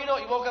 And before you know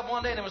it, you woke up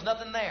one day and there was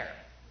nothing there.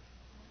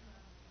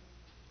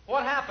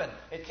 What happened?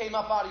 It came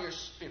up out of your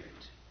spirit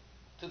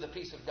to the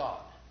peace of God.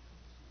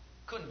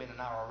 Couldn't have been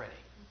an hour already.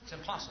 It's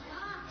impossible.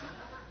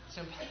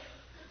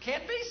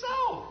 Can't be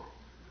so.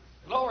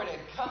 Glory to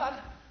God.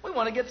 We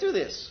want to get through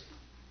this.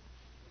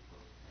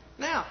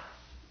 Now,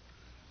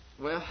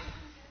 well,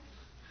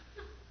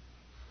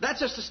 that's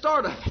just the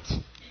start of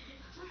it.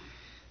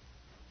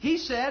 He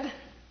said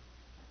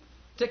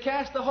to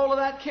cast the whole of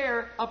that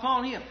care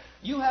upon Him.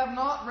 You have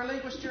not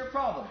relinquished your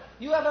problem.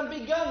 You haven't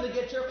begun to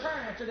get your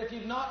prayer answered if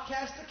you've not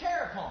cast the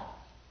care upon Him.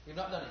 You've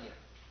not done it yet.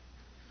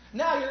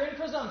 Now you're in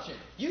presumption.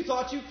 You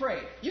thought you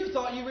prayed. You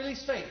thought you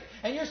released faith.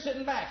 And you're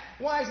sitting back.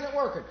 Why isn't it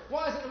working?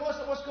 What's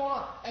going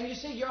on? And you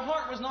see, your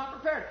heart was not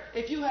prepared.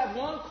 If you have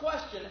one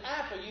question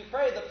after you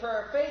pray the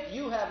prayer of faith,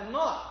 you have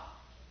not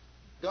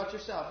got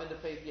yourself into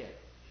faith yet.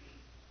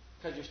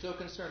 Because you're still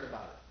concerned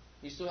about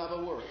it. You still have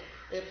a worry.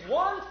 If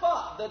one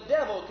thought the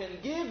devil can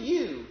give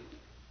you,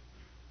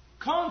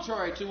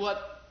 contrary to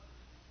what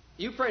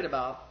you prayed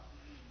about,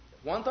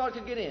 one thought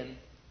could get in,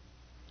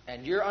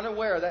 and you're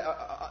unaware of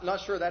that,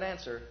 not sure of that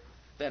answer,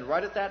 then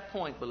right at that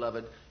point,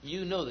 beloved,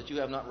 you know that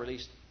you have not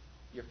released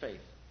your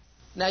faith.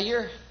 Now,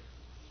 your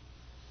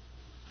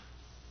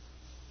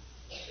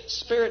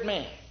spirit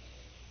man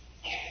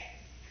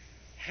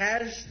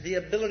has the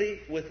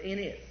ability within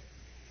it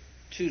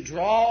to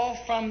draw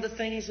from the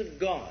things of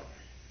God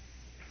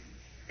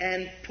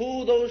and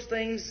pull those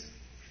things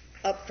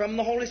up from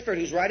the Holy Spirit,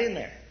 who's right in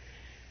there,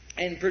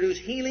 and produce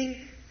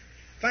healing,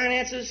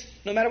 finances,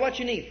 no matter what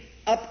you need,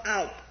 up,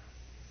 out,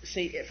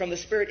 see, from the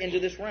Spirit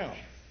into this realm.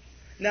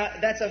 Now,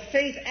 that's a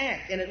faith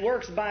act, and it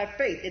works by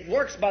faith. It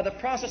works by the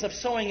process of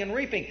sowing and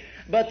reaping.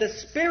 But the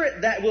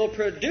Spirit that will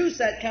produce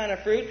that kind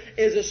of fruit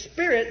is a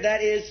Spirit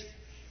that is,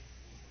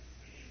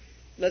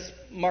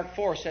 Mark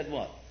 4 said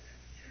what?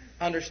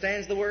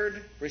 Understands the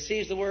Word,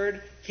 receives the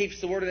Word, keeps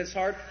the Word in its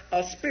heart.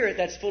 A spirit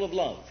that's full of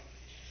love,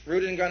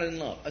 rooted and grounded in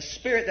love. A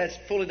spirit that's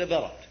fully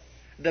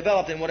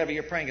developed in whatever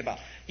you're praying about.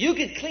 You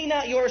could clean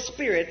out your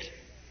spirit.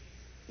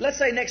 Let's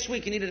say next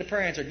week you needed a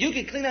prayer answered. You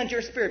could clean out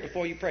your spirit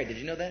before you pray. Did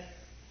you know that?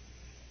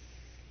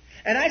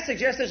 And I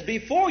suggest this: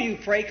 before you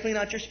pray, clean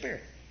out your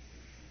spirit.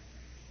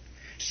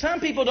 Some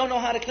people don't know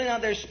how to clean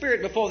out their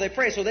spirit before they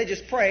pray, so they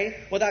just pray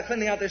without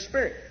cleaning out their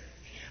spirit.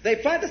 They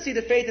plant the seed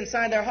of faith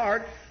inside their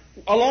heart,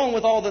 along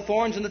with all the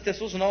thorns and the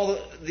thistles and all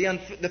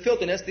the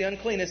filthiness, the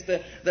uncleanness,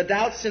 the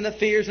doubts and the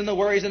fears and the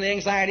worries and the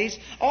anxieties,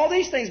 all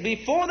these things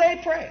before they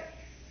pray.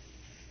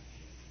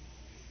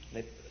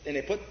 And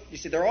they put, you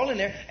see, they're all in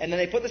there, and then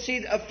they put the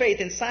seed of faith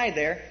inside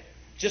there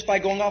just by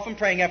going off and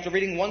praying after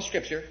reading one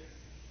scripture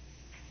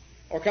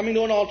or coming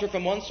to an altar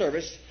from one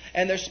service,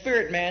 and their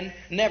spirit man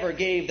never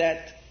gave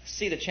that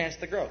seed a chance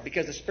to grow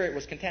because the spirit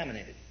was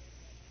contaminated.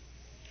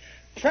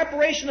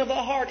 Preparation of the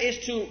heart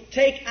is to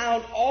take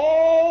out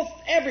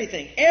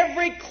everything,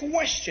 every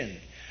question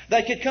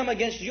that could come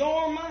against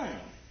your mind,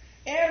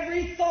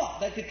 every thought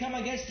that could come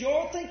against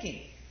your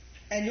thinking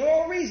and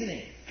your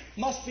reasoning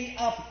must be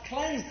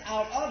cleansed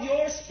out of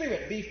your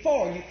spirit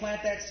before you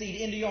plant that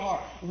seed into your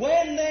heart.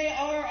 When they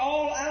are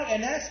all out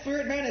and that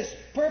spirit man is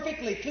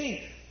perfectly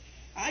clean.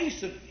 I used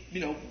to,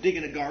 dig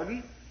in a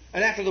garden.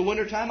 And after the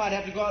winter time, I'd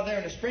have to go out there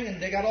in the spring and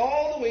dig out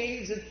all the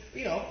weeds and,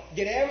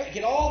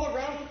 get all the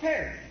ground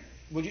prepared.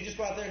 Would you just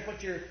go out there and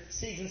put your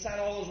seeds inside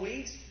all those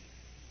weeds?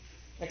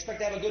 Expect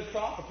to have a good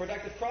crop, a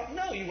productive crop?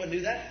 No, you wouldn't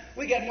do that.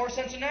 We got more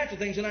sense in natural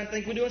things than I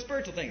think we do in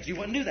spiritual things. You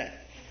wouldn't do that.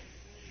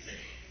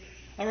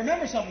 Now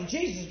remember something.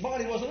 Jesus'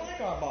 body wasn't like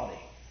our body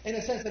in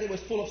the sense that it was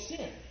full of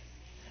sin.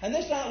 And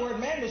this outward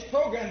man was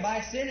programmed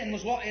by sin and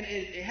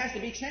it has to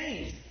be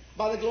changed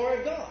by the glory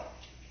of God.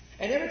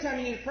 And every time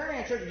you need a prayer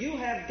answered, you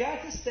have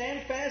got to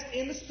stand fast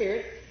in the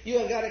Spirit. You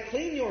have got to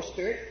clean your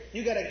spirit.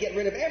 You've got to get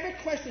rid of every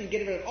question,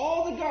 get rid of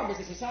all the garbage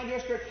that's inside your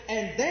spirit,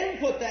 and then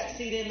put that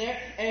seed in there,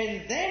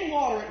 and then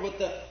water it with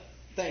the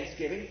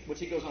thanksgiving, which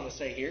he goes on to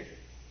say here.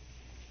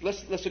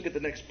 Let's look at the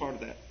next part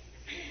of that.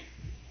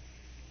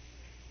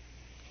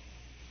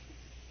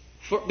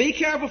 Be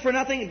careful for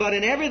nothing, but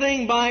in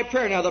everything by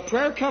prayer. Now, the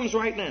prayer comes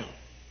right now.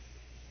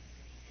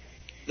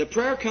 The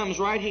prayer comes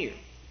right here.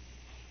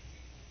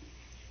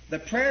 The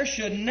prayer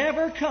should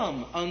never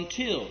come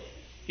until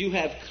You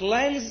have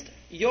cleansed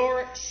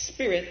your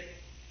spirit,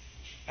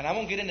 and I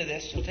won't get into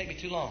this, it'll take me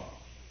too long,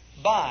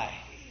 by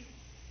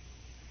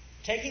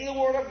taking the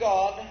Word of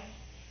God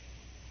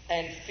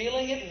and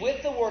filling it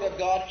with the Word of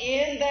God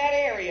in that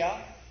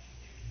area.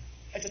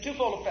 It's a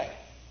twofold effect.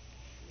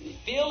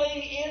 Filling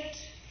it,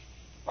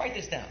 write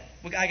this down.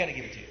 I got to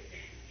give it to you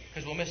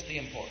because we'll miss the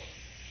import.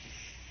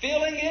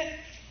 Filling it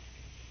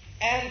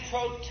and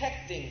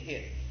protecting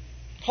it.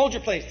 Hold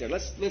your place there.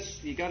 Let's.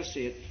 You got to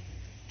see it.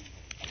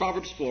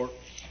 Proverbs 4.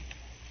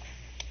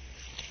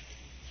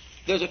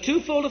 There's a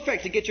twofold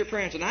effect to get your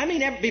prayer answered. I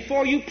mean,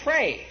 before you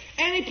pray,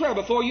 any prayer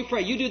before you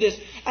pray, you do this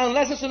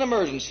unless it's an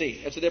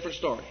emergency. It's a different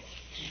story.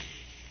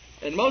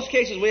 In most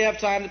cases, we have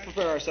time to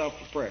prepare ourselves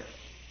for prayer.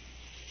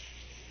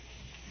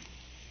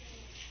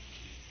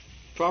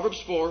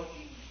 Proverbs 4.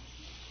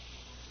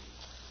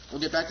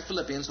 We'll get back to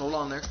Philippians. Hold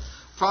on there.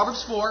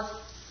 Proverbs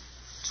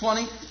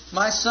 4:20.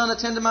 My son,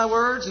 attend to my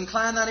words,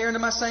 incline thine ear unto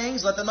my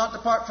sayings. Let them not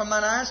depart from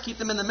thine eyes. Keep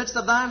them in the midst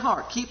of thine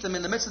heart. Keep them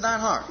in the midst of thine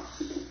heart.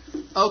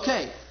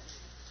 Okay.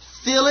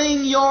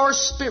 Filling your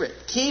spirit.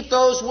 Keep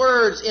those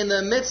words in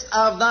the midst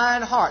of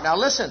thine heart. Now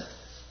listen.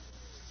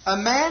 A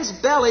man's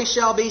belly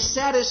shall be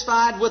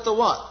satisfied with the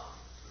what?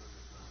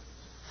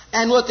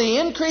 And with the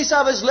increase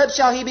of his lips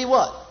shall he be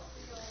what?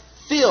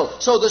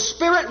 Filled. So the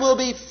Spirit will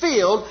be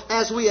filled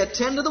as we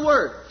attend to the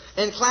Word.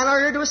 Incline our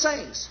ear to His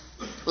sayings.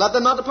 Let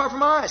them not depart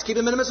from our eyes. Keep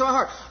them in the midst of our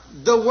heart.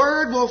 The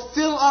Word will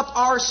fill up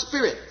our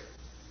spirit.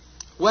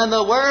 When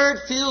the Word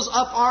fills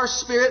up our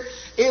spirit,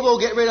 it will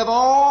get rid of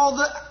all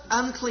the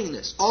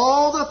uncleanness,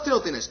 all the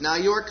filthiness. Now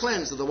you are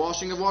cleansed of the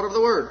washing of water of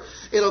the Word.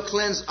 It'll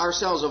cleanse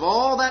ourselves of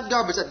all that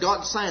garbage that got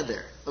inside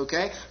there,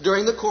 okay,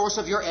 during the course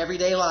of your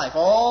everyday life.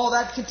 All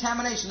that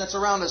contamination that's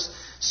around us,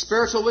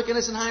 spiritual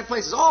wickedness in high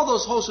places, all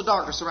those hosts of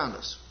darkness around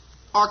us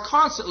are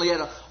constantly at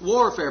a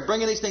warfare,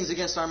 bringing these things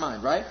against our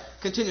mind, right?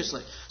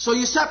 Continuously. So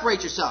you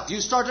separate yourself.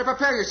 You start to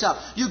prepare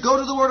yourself. You go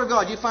to the Word of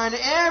God. You find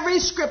every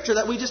Scripture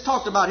that we just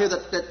talked about here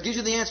that gives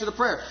you the answer to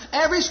prayer.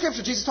 Every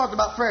Scripture, Jesus talked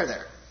about prayer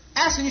there.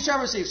 Ask and you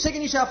shall receive. Seek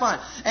and you shall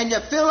find. And you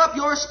fill up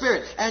your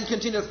spirit and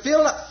continue to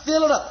fill it up,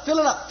 fill it up, fill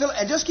it up, fill it,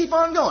 and just keep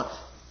on going.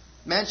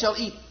 Man shall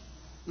eat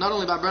not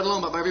only by bread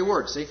alone, but by every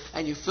word, see?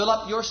 And you fill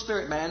up your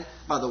spirit, man,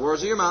 by the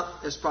words of your mouth,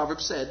 as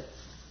Proverbs said.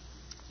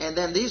 And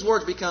then these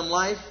words become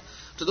life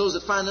to those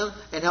that find them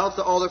and health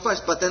to all their flesh.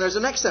 But then there's the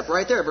next step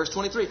right there, verse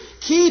 23.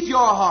 Keep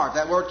your heart.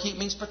 That word keep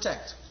means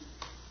protect.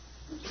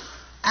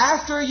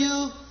 After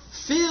you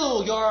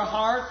fill your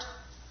heart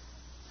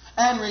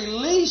and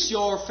release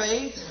your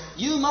faith,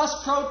 you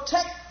must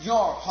protect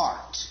your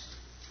heart.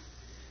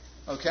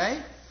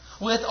 Okay?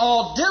 With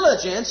all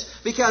diligence,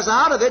 because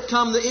out of it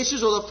come the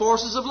issues or the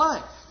forces of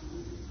life.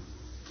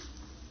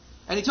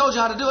 And he told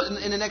you how to do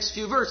it in the next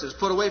few verses.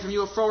 Put away from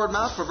you a froward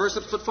mouth, perverse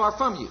lips put far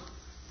from you.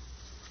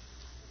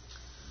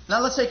 Now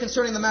let's say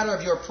concerning the matter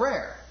of your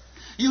prayer.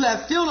 You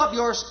have filled up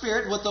your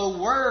spirit with the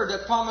Word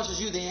that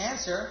promises you the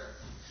answer.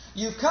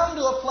 You've come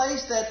to a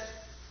place that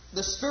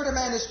the spirit of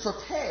man is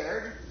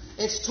prepared.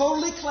 It's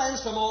totally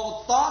cleansed from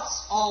all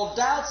thoughts, all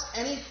doubts,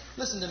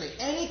 listen to me,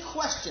 any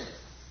question.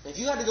 If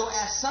you had to go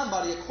ask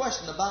somebody a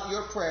question about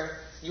your prayer,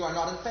 you are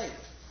not in faith.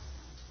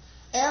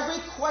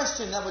 Every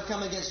question that would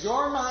come against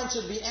your mind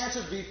should be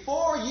answered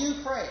before you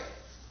pray.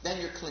 Then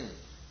you're clean.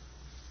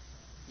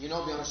 You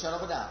know beyond a shadow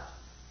of a doubt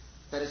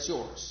that it's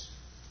yours.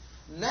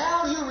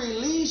 Now you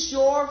release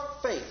your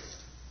faith.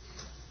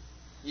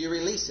 You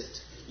release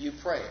it. You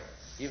pray.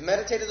 You've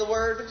meditated the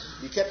Word.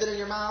 You kept it in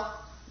your mouth.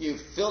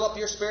 You've filled up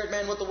your spirit,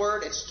 man, with the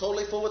Word. It's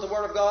totally full with the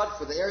Word of God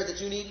for the area that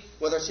you need.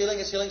 Whether it's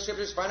healing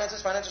scriptures,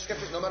 finances, financial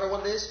scriptures, no matter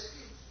what it is.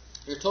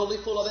 You're totally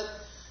full of it.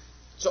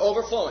 It's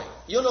overflowing.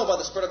 You'll know by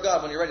the Spirit of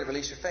God when you're ready to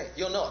release your faith.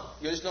 You'll know it.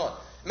 You'll just know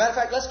it. Matter of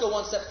fact, let's go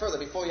one step further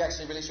before you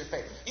actually release your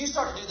faith. You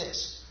start to do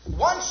this.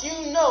 Once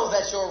you know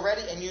that you're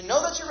ready, and you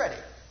know that you're ready,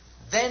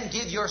 then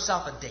give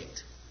yourself a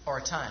date or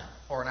a time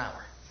or an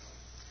hour.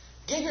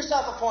 Give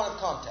yourself a point of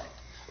contact.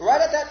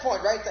 Right at that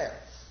point, right there.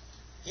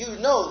 You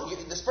know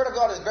the Spirit of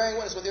God is bearing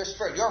witness with your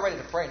spirit. You're ready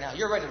to pray now.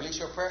 You're ready to release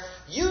your prayer.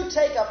 You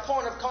take a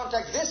point of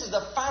contact. This is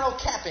the final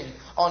capping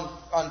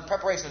on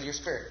preparation of your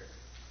spirit.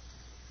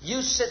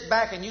 You sit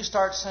back and you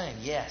start saying,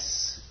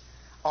 yes,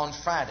 on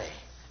Friday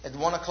at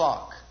 1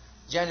 o'clock,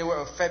 January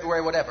or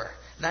February, whatever,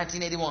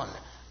 1981,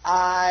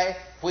 I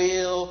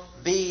will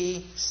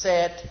be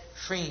set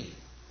free.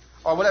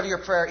 Or whatever your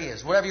prayer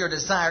is, whatever your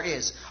desire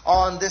is,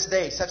 on this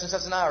day, such and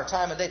such an hour,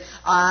 time and date,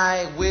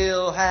 I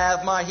will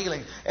have my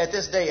healing. At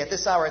this day, at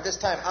this hour, at this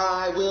time,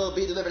 I will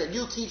be delivered. And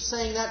you keep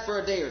saying that for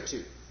a day or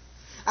two.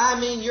 I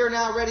mean, you're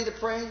now ready to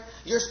pray.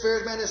 Your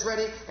spirit man is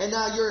ready. And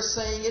now you're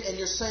saying it, and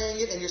you're saying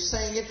it, and you're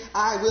saying it.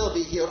 I will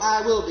be healed.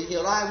 I will be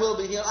healed. I will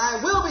be healed.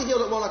 I will be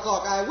healed at 1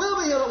 o'clock. I will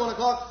be healed at 1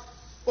 o'clock.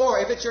 Or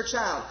if it's your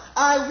child,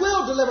 I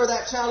will deliver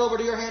that child over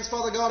to your hands,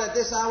 Father God, at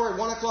this hour, at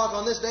 1 o'clock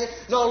on this day.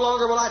 No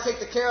longer will I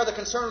take the care of the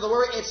concern of the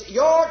worry. It's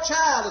your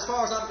child as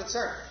far as I'm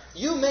concerned.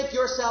 You make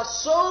yourself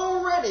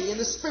so ready in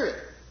the Spirit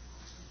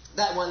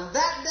that when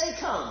that day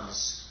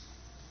comes,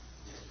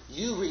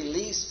 you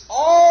release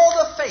all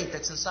the faith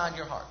that's inside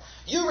your heart.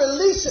 You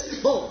release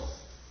it, boom.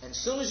 And as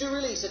soon as you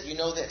release it, you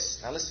know this.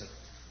 Now listen.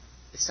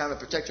 It's time to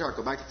protect your heart.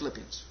 Go back to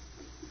Philippians.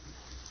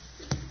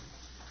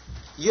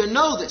 You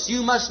know this.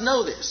 You must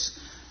know this.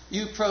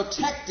 You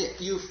protect it.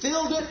 You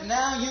filled it.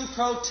 Now you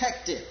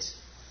protect it.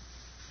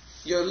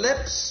 Your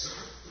lips,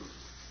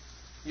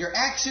 your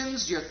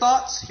actions, your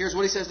thoughts. Here's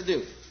what he says to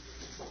do.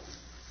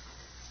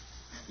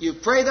 You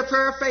pray the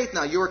prayer of faith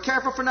now. You are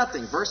careful for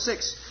nothing. Verse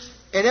 6.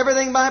 In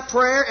everything by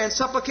prayer and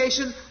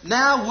supplication,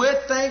 now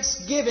with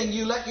thanksgiving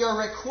you let your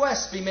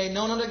requests be made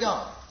known unto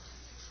God.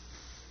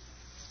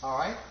 All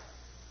right?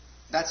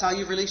 That's how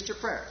you've released your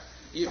prayer.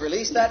 You've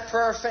released that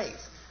prayer of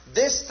faith.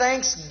 This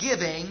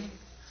thanksgiving,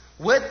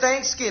 with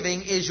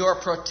thanksgiving, is your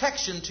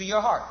protection to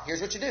your heart.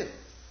 Here's what you do.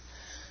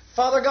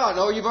 Father God,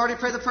 oh, you've already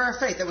prayed the prayer of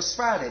faith. That was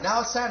Friday.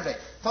 Now it's Saturday.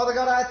 Father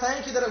God, I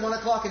thank you that at 1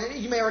 o'clock, and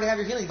you may already have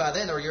your healing by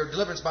then or your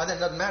deliverance by then.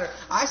 It doesn't matter.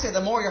 I say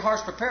the more your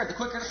heart's prepared, the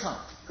quicker to come.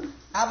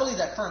 I believe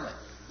that firmly.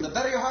 The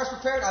better your heart's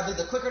prepared, I believe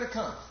the quicker to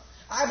come.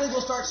 I believe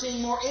we'll start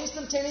seeing more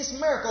instantaneous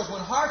miracles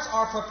when hearts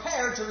are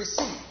prepared to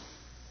receive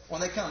when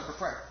they come for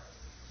prayer.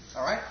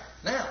 All right?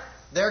 Now,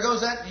 there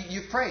goes that.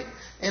 You've prayed.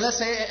 And let's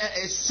say,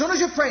 as soon as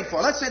you prayed for,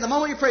 let's say the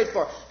moment you prayed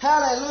for,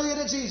 hallelujah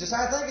to Jesus.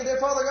 I thank you, dear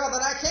Father God,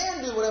 that I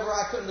can do whatever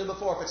I couldn't do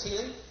before if it's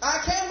healing. I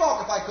can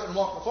walk if I couldn't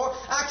walk before.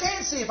 I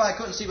can see if I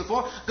couldn't see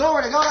before.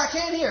 Glory to God, I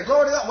can hear.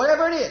 Glory to God,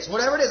 whatever it is.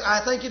 Whatever it is.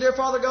 I thank you, dear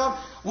Father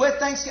God. With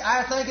thanksgiving,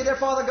 I thank you, dear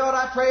Father God,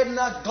 I prayed, and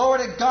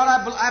glory to God,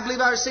 I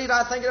believe I received.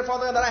 I thank you, dear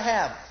Father God, that I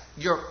have.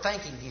 You're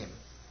thanking Him.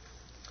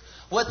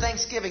 With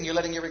thanksgiving, you're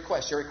letting your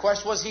request. Your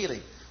request was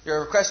healing.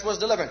 Your request was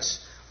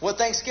deliverance. With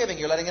thanksgiving,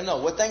 you're letting Him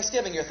know. With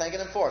thanksgiving, you're thanking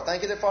Him for it.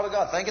 Thank you, dear Father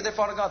God. Thank you, dear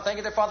Father God. Thank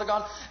you, dear Father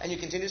God. And you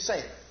continue to say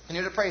it.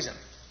 Continue to praise Him.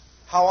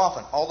 How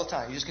often? All the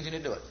time. You just continue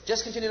to do it.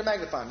 Just continue to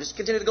magnify Him. Just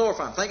continue to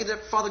glorify Him. Thank you, dear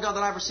Father God,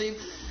 that I've received.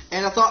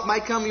 And a thought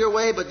might come your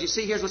way, but you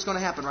see, here's what's going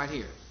to happen right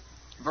here.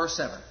 Verse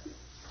 7.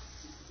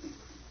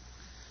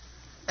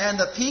 And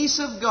the peace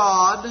of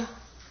God,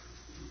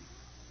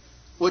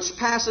 which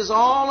passes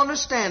all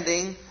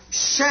understanding,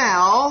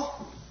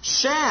 shall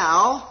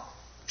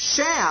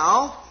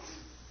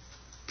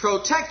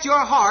protect your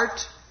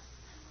heart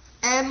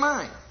and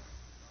mind.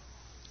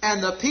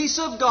 And the peace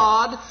of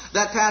God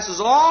that passes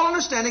all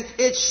understanding,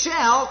 it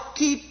shall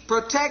keep,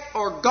 protect,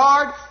 or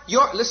guard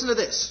your... Listen to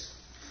this.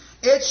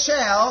 It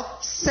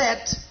shall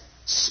set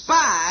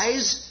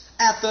spies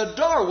at the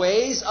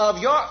doorways of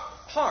your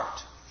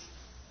heart.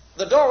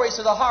 The doorways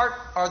to the heart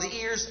are the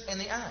ears and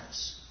the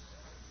eyes.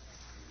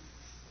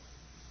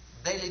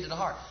 They lead to the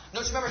heart.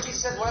 Don't you remember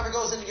Jesus said, whatever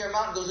goes into your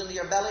mouth goes into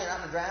your belly and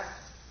not in the draft?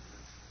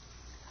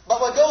 But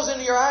what goes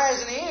into your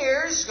eyes and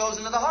ears goes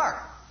into the heart.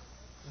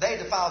 They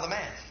defile the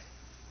man.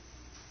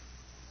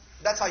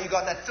 That's how you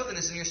got that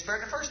filthiness in your spirit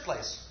in the first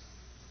place.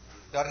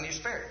 Got it in your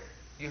spirit.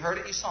 You heard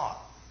it, you saw it.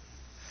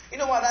 You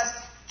know why that's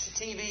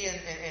TV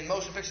and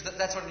motion pictures?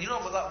 That's what. You know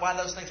why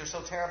those things are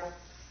so terrible?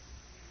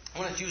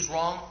 When it's used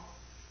wrong.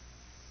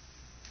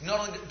 Not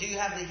only do you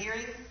have the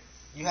hearing,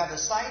 you have the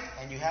sight,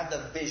 and you have the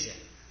vision.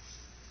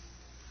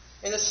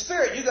 In the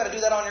spirit, you've got to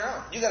do that on your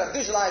own. You've got to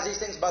visualize these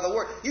things by the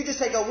Word. You just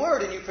take a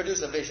word and you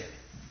produce a vision.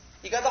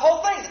 You got the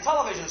whole thing. The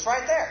television is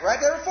right there.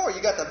 Right there before.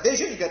 You got the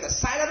vision, you got the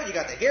sight of it, you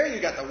got the hearing,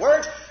 you got the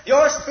words.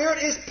 Your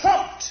spirit is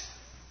pumped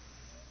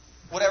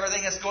with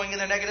everything that's going in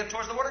there negative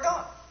towards the Word of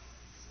God.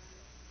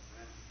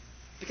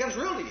 It becomes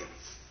real to you.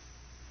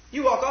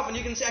 You walk off and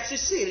you can actually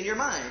see it in your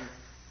mind.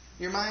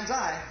 Your mind's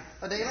eye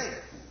a day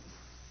later.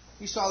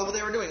 You saw what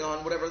they were doing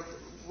on whatever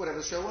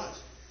the show was.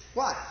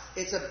 Why?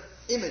 It's an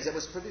image that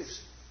was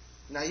produced.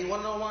 Now, you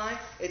want to know why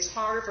it's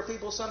harder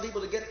for some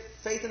people to get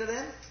faith into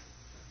them?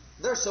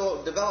 They're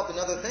so developed in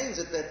other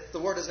things that the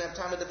Word doesn't have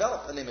time to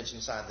develop an image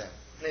inside them.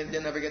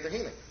 They'll never get their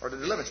healing or the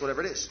deliverance,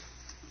 whatever it is.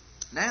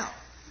 Now,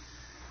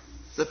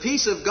 the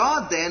peace of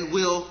God then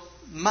will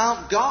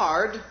mount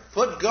guard,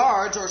 put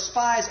guards or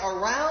spies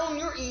around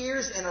your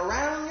ears and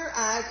around your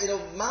eyes.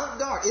 It'll mount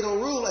guard.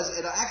 It'll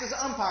act as an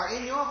umpire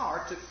in your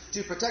heart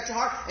to protect your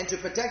heart and to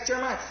protect your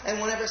mind.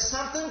 And whenever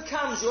something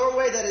comes your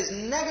way that is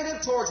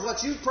negative towards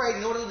what you prayed,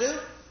 you know what it'll do?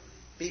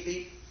 Beep,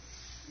 beep.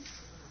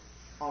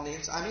 On the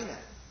inside. I mean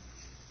that.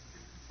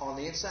 On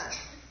the inside.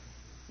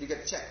 You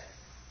get to check.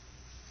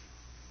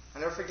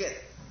 I'll never forget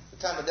the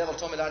time the devil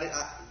told me that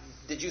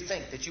did you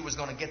think that you was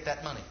going to get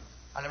that money?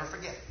 I'll never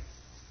forget.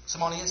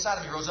 Someone on the inside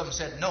of me rose up and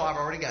said, no, I've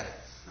already got it.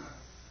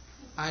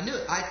 I knew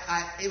it.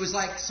 It was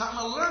like something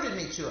alerted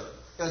me to it.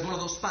 It was one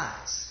of those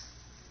spies.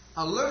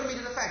 Alerted me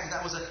to the fact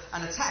that was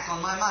an attack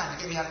on my mind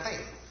to get me out of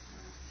faith.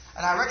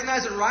 And I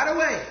recognized it right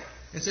away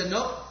and said,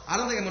 nope, I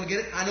don't think I'm going to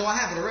get it. I know I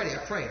have it already. I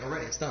prayed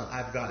already. It's done.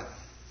 I've got it.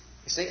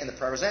 You see, and the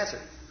prayer was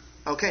answered.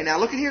 Okay, now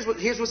look at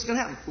here's what's going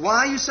to happen.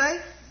 Why, you say?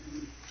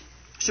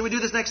 Should we do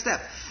this next step?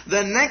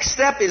 The next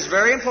step is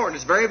very important.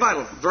 It's very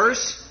vital.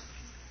 Verse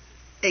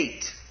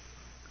 8.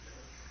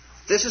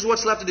 This is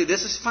what's left to do.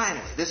 This is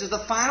finally. This is the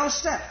final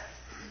step.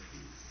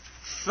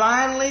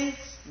 Finally,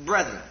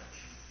 brethren.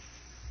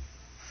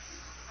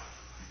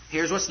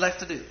 Here's what's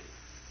left to do.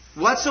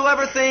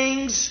 Whatsoever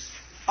things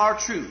are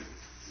true.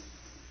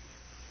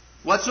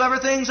 Whatsoever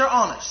things are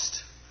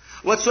honest.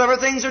 Whatsoever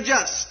things are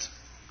just.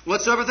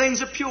 Whatsoever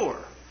things are pure.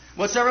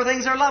 Whatsoever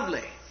things are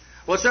lovely,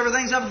 whatsoever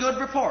things of good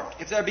report,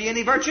 if there be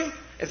any virtue,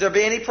 if there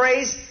be any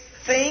praise,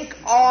 think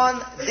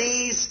on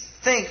these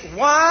things.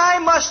 Why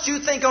must you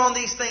think on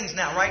these things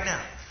now, right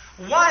now?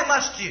 Why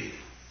must you?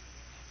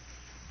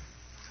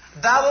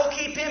 Thou wilt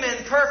keep him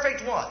in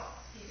perfect what?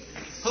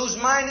 Whose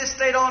mind is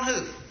stayed on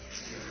who?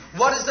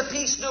 What is the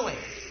peace doing?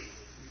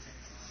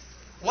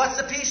 What's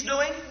the peace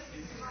doing?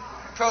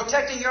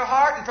 Protecting your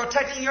heart and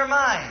protecting your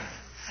mind.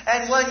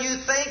 And when you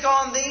think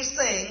on these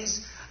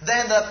things,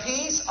 then the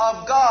peace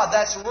of God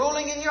that's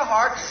ruling in your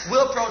heart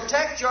will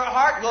protect your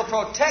heart, will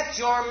protect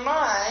your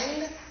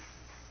mind.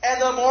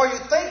 And the more you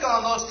think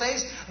on those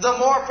things, the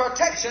more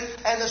protection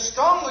and the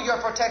stronger your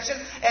protection.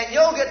 And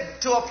you'll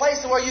get to a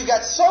place where you've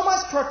got so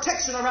much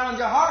protection around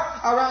your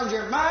heart, around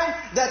your mind,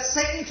 that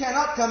Satan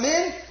cannot come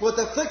in with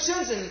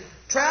afflictions and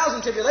trials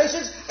and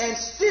tribulations and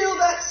steal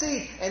that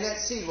seed. And that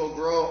seed will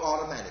grow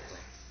automatically.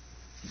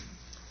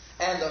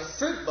 And the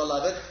fruit,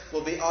 beloved,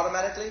 will be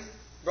automatically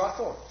brought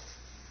forth.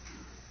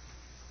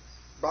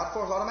 Brought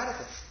forth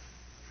automatically.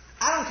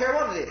 I don't care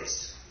what it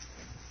is.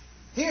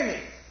 Hear me.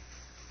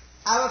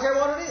 I don't care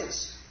what it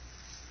is.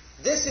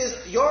 This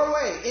is your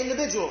way,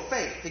 individual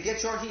faith, to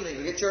get your healing,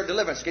 to get your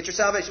deliverance, to get your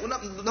salvation.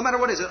 Well, no matter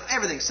what it is,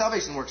 everything.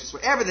 Salvation works this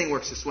way. Everything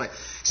works this way.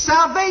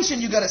 Salvation,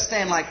 you've got to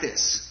stand like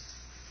this.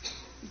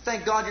 You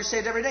thank God you're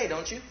saved every day,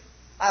 don't you?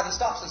 I haven't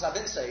stopped since I've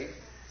been saved.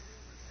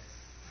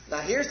 Now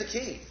here's the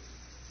key.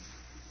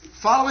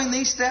 Following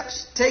these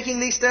steps, taking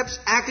these steps,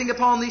 acting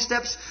upon these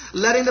steps,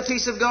 letting the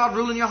peace of God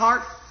rule in your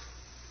heart,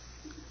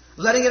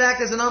 letting it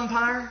act as an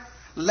umpire,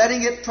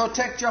 letting it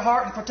protect your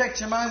heart and protect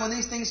your mind when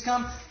these things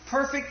come,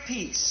 perfect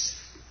peace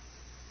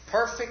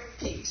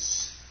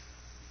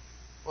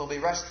will be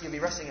you'll be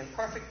resting in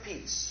perfect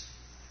peace.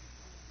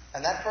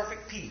 And that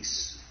perfect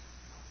peace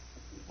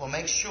will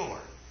make sure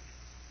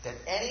that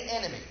any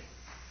enemy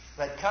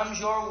that comes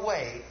your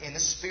way in the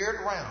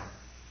spirit realm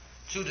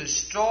to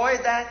destroy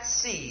that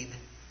seed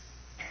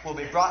will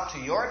be brought to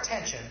your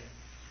attention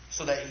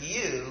so that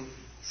you,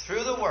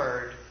 through the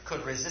Word,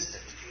 could resist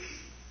it.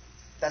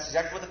 That's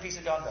exactly what the peace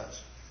of God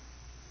does.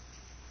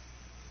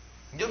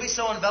 You'll be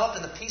so enveloped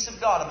in the peace of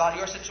God about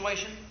your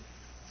situation.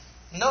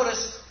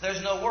 Notice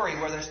there's no worry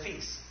where there's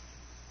peace.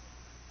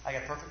 I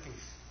got perfect peace.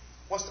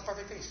 What's the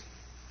perfect peace?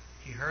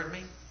 He heard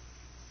me.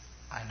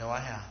 I know I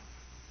have.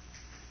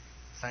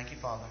 Thank you,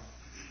 Father.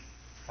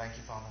 Thank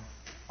you, Father.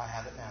 I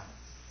have it now.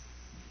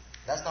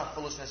 That's not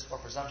foolishness or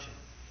presumption.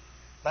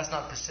 That's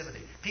not passivity.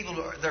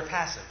 People, they're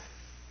passive.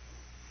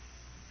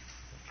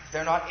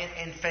 They're not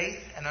in faith,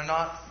 and they're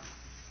not,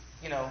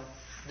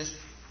 just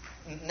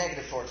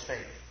negative towards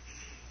faith.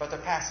 But they're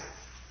passive.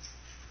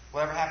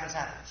 Whatever happens,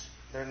 happens.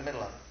 They're in the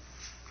middle of it.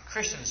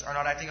 Christians are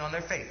not acting on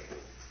their faith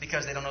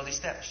because they don't know these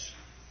steps.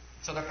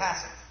 So they're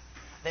passive.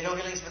 They know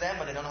healing's for them,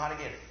 but they don't know how to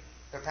get it.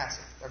 They're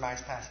passive. Their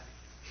mind's passive.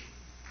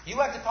 You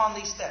act upon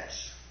these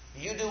steps.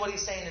 You do what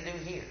He's saying to do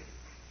here.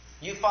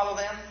 You follow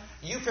them.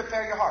 You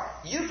prepare your heart.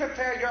 You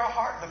prepare your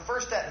heart, the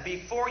first step,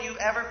 before you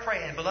ever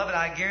pray. And beloved,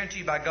 I guarantee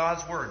you by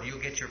God's Word,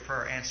 you'll get your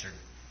prayer answered.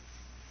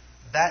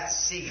 That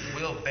seed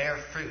will bear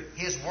fruit.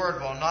 His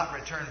Word will not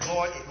return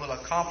void. It will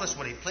accomplish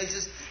what He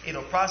pleases. It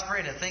will prosper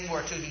in a thing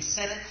whereto He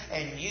sent it.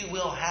 And you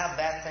will have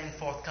that thing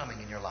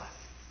forthcoming in your life.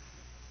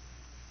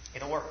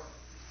 It'll work.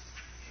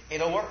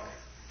 It'll work.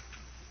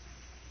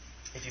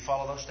 If you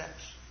follow those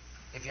steps.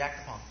 If you act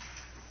upon them.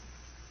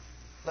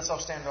 Let's all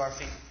stand to our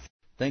feet.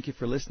 Thank you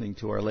for listening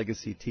to our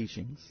legacy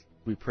teachings.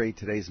 We pray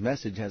today's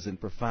message has a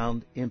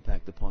profound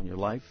impact upon your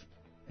life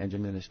and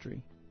your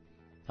ministry.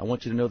 I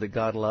want you to know that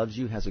God loves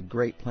you, has a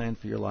great plan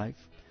for your life.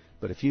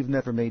 But if you've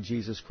never made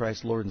Jesus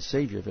Christ Lord and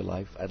Savior of your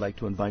life, I'd like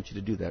to invite you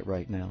to do that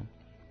right now.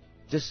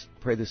 Just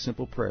pray this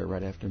simple prayer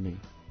right after me.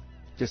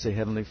 Just say,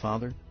 Heavenly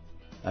Father,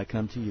 I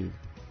come to you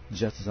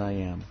just as I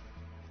am.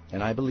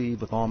 And I believe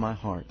with all my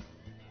heart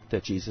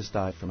that Jesus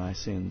died for my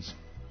sins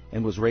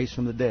and was raised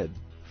from the dead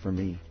for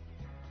me.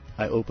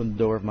 I open the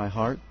door of my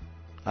heart.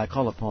 I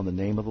call upon the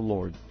name of the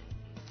Lord.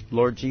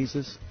 Lord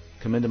Jesus,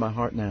 come into my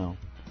heart now.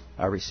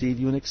 I receive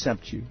you and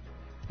accept you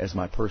as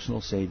my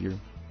personal Savior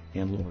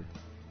and Lord.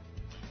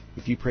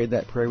 If you prayed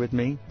that prayer with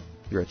me,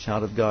 you're a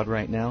child of God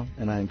right now,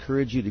 and I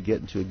encourage you to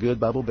get into a good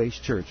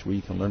Bible-based church where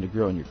you can learn to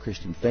grow in your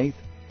Christian faith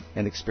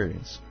and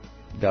experience.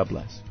 God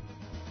bless.